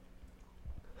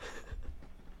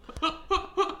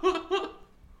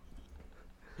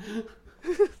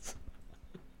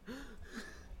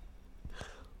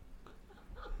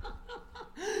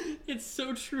 It's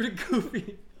so true to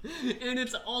Goofy, and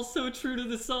it's also true to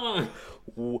the song.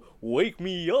 Wake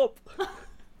me up.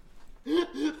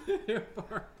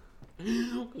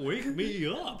 Wake me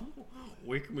up.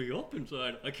 Wake me up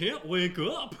inside. I can't wake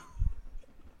up.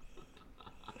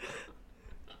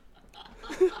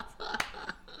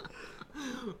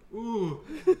 Ooh,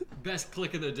 best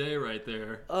click of the day right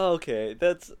there. Okay,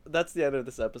 that's the end of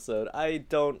this episode. I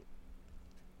don't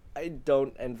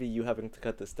envy you having to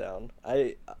cut this down.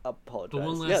 I apologize. The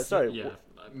one last yeah, sorry. Yeah,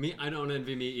 I don't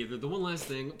envy me either. The one last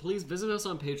thing, please visit us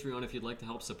on Patreon if you'd like to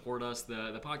help support us.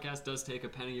 The podcast does take a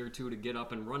penny or two to get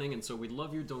up and running, and so we'd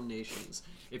love your donations.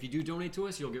 If you do donate to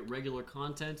us, you'll get regular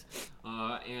content,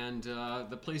 and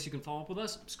the place you can follow up with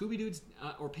us, Scooby-Dudes,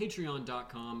 or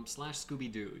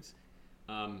patreon.com/ScoobyDudes.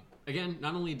 Again,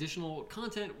 not only additional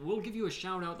content, we'll give you a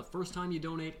shout out the first time you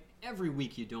donate, every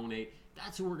week you donate.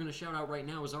 That's who we're going to shout out right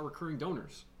now as our recurring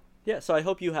donors. Yeah, so I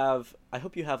hope you have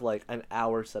like an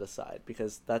hour set aside,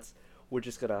 because we're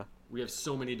just gonna. We have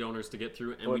so many donors to get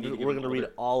through, and we're gonna read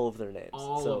all of their names.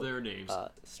 All of their names.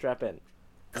 Strap in.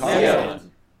 Yeah.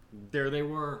 There they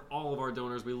were, all of our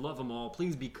donors. We love them all.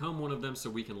 Please become one of them so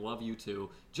we can love you too,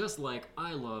 just like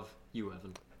I love you,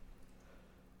 Evan.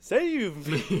 Save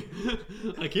me.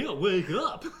 I can't wake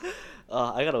up.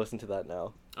 I gotta listen to that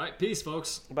now. All right, peace,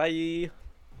 folks. Bye.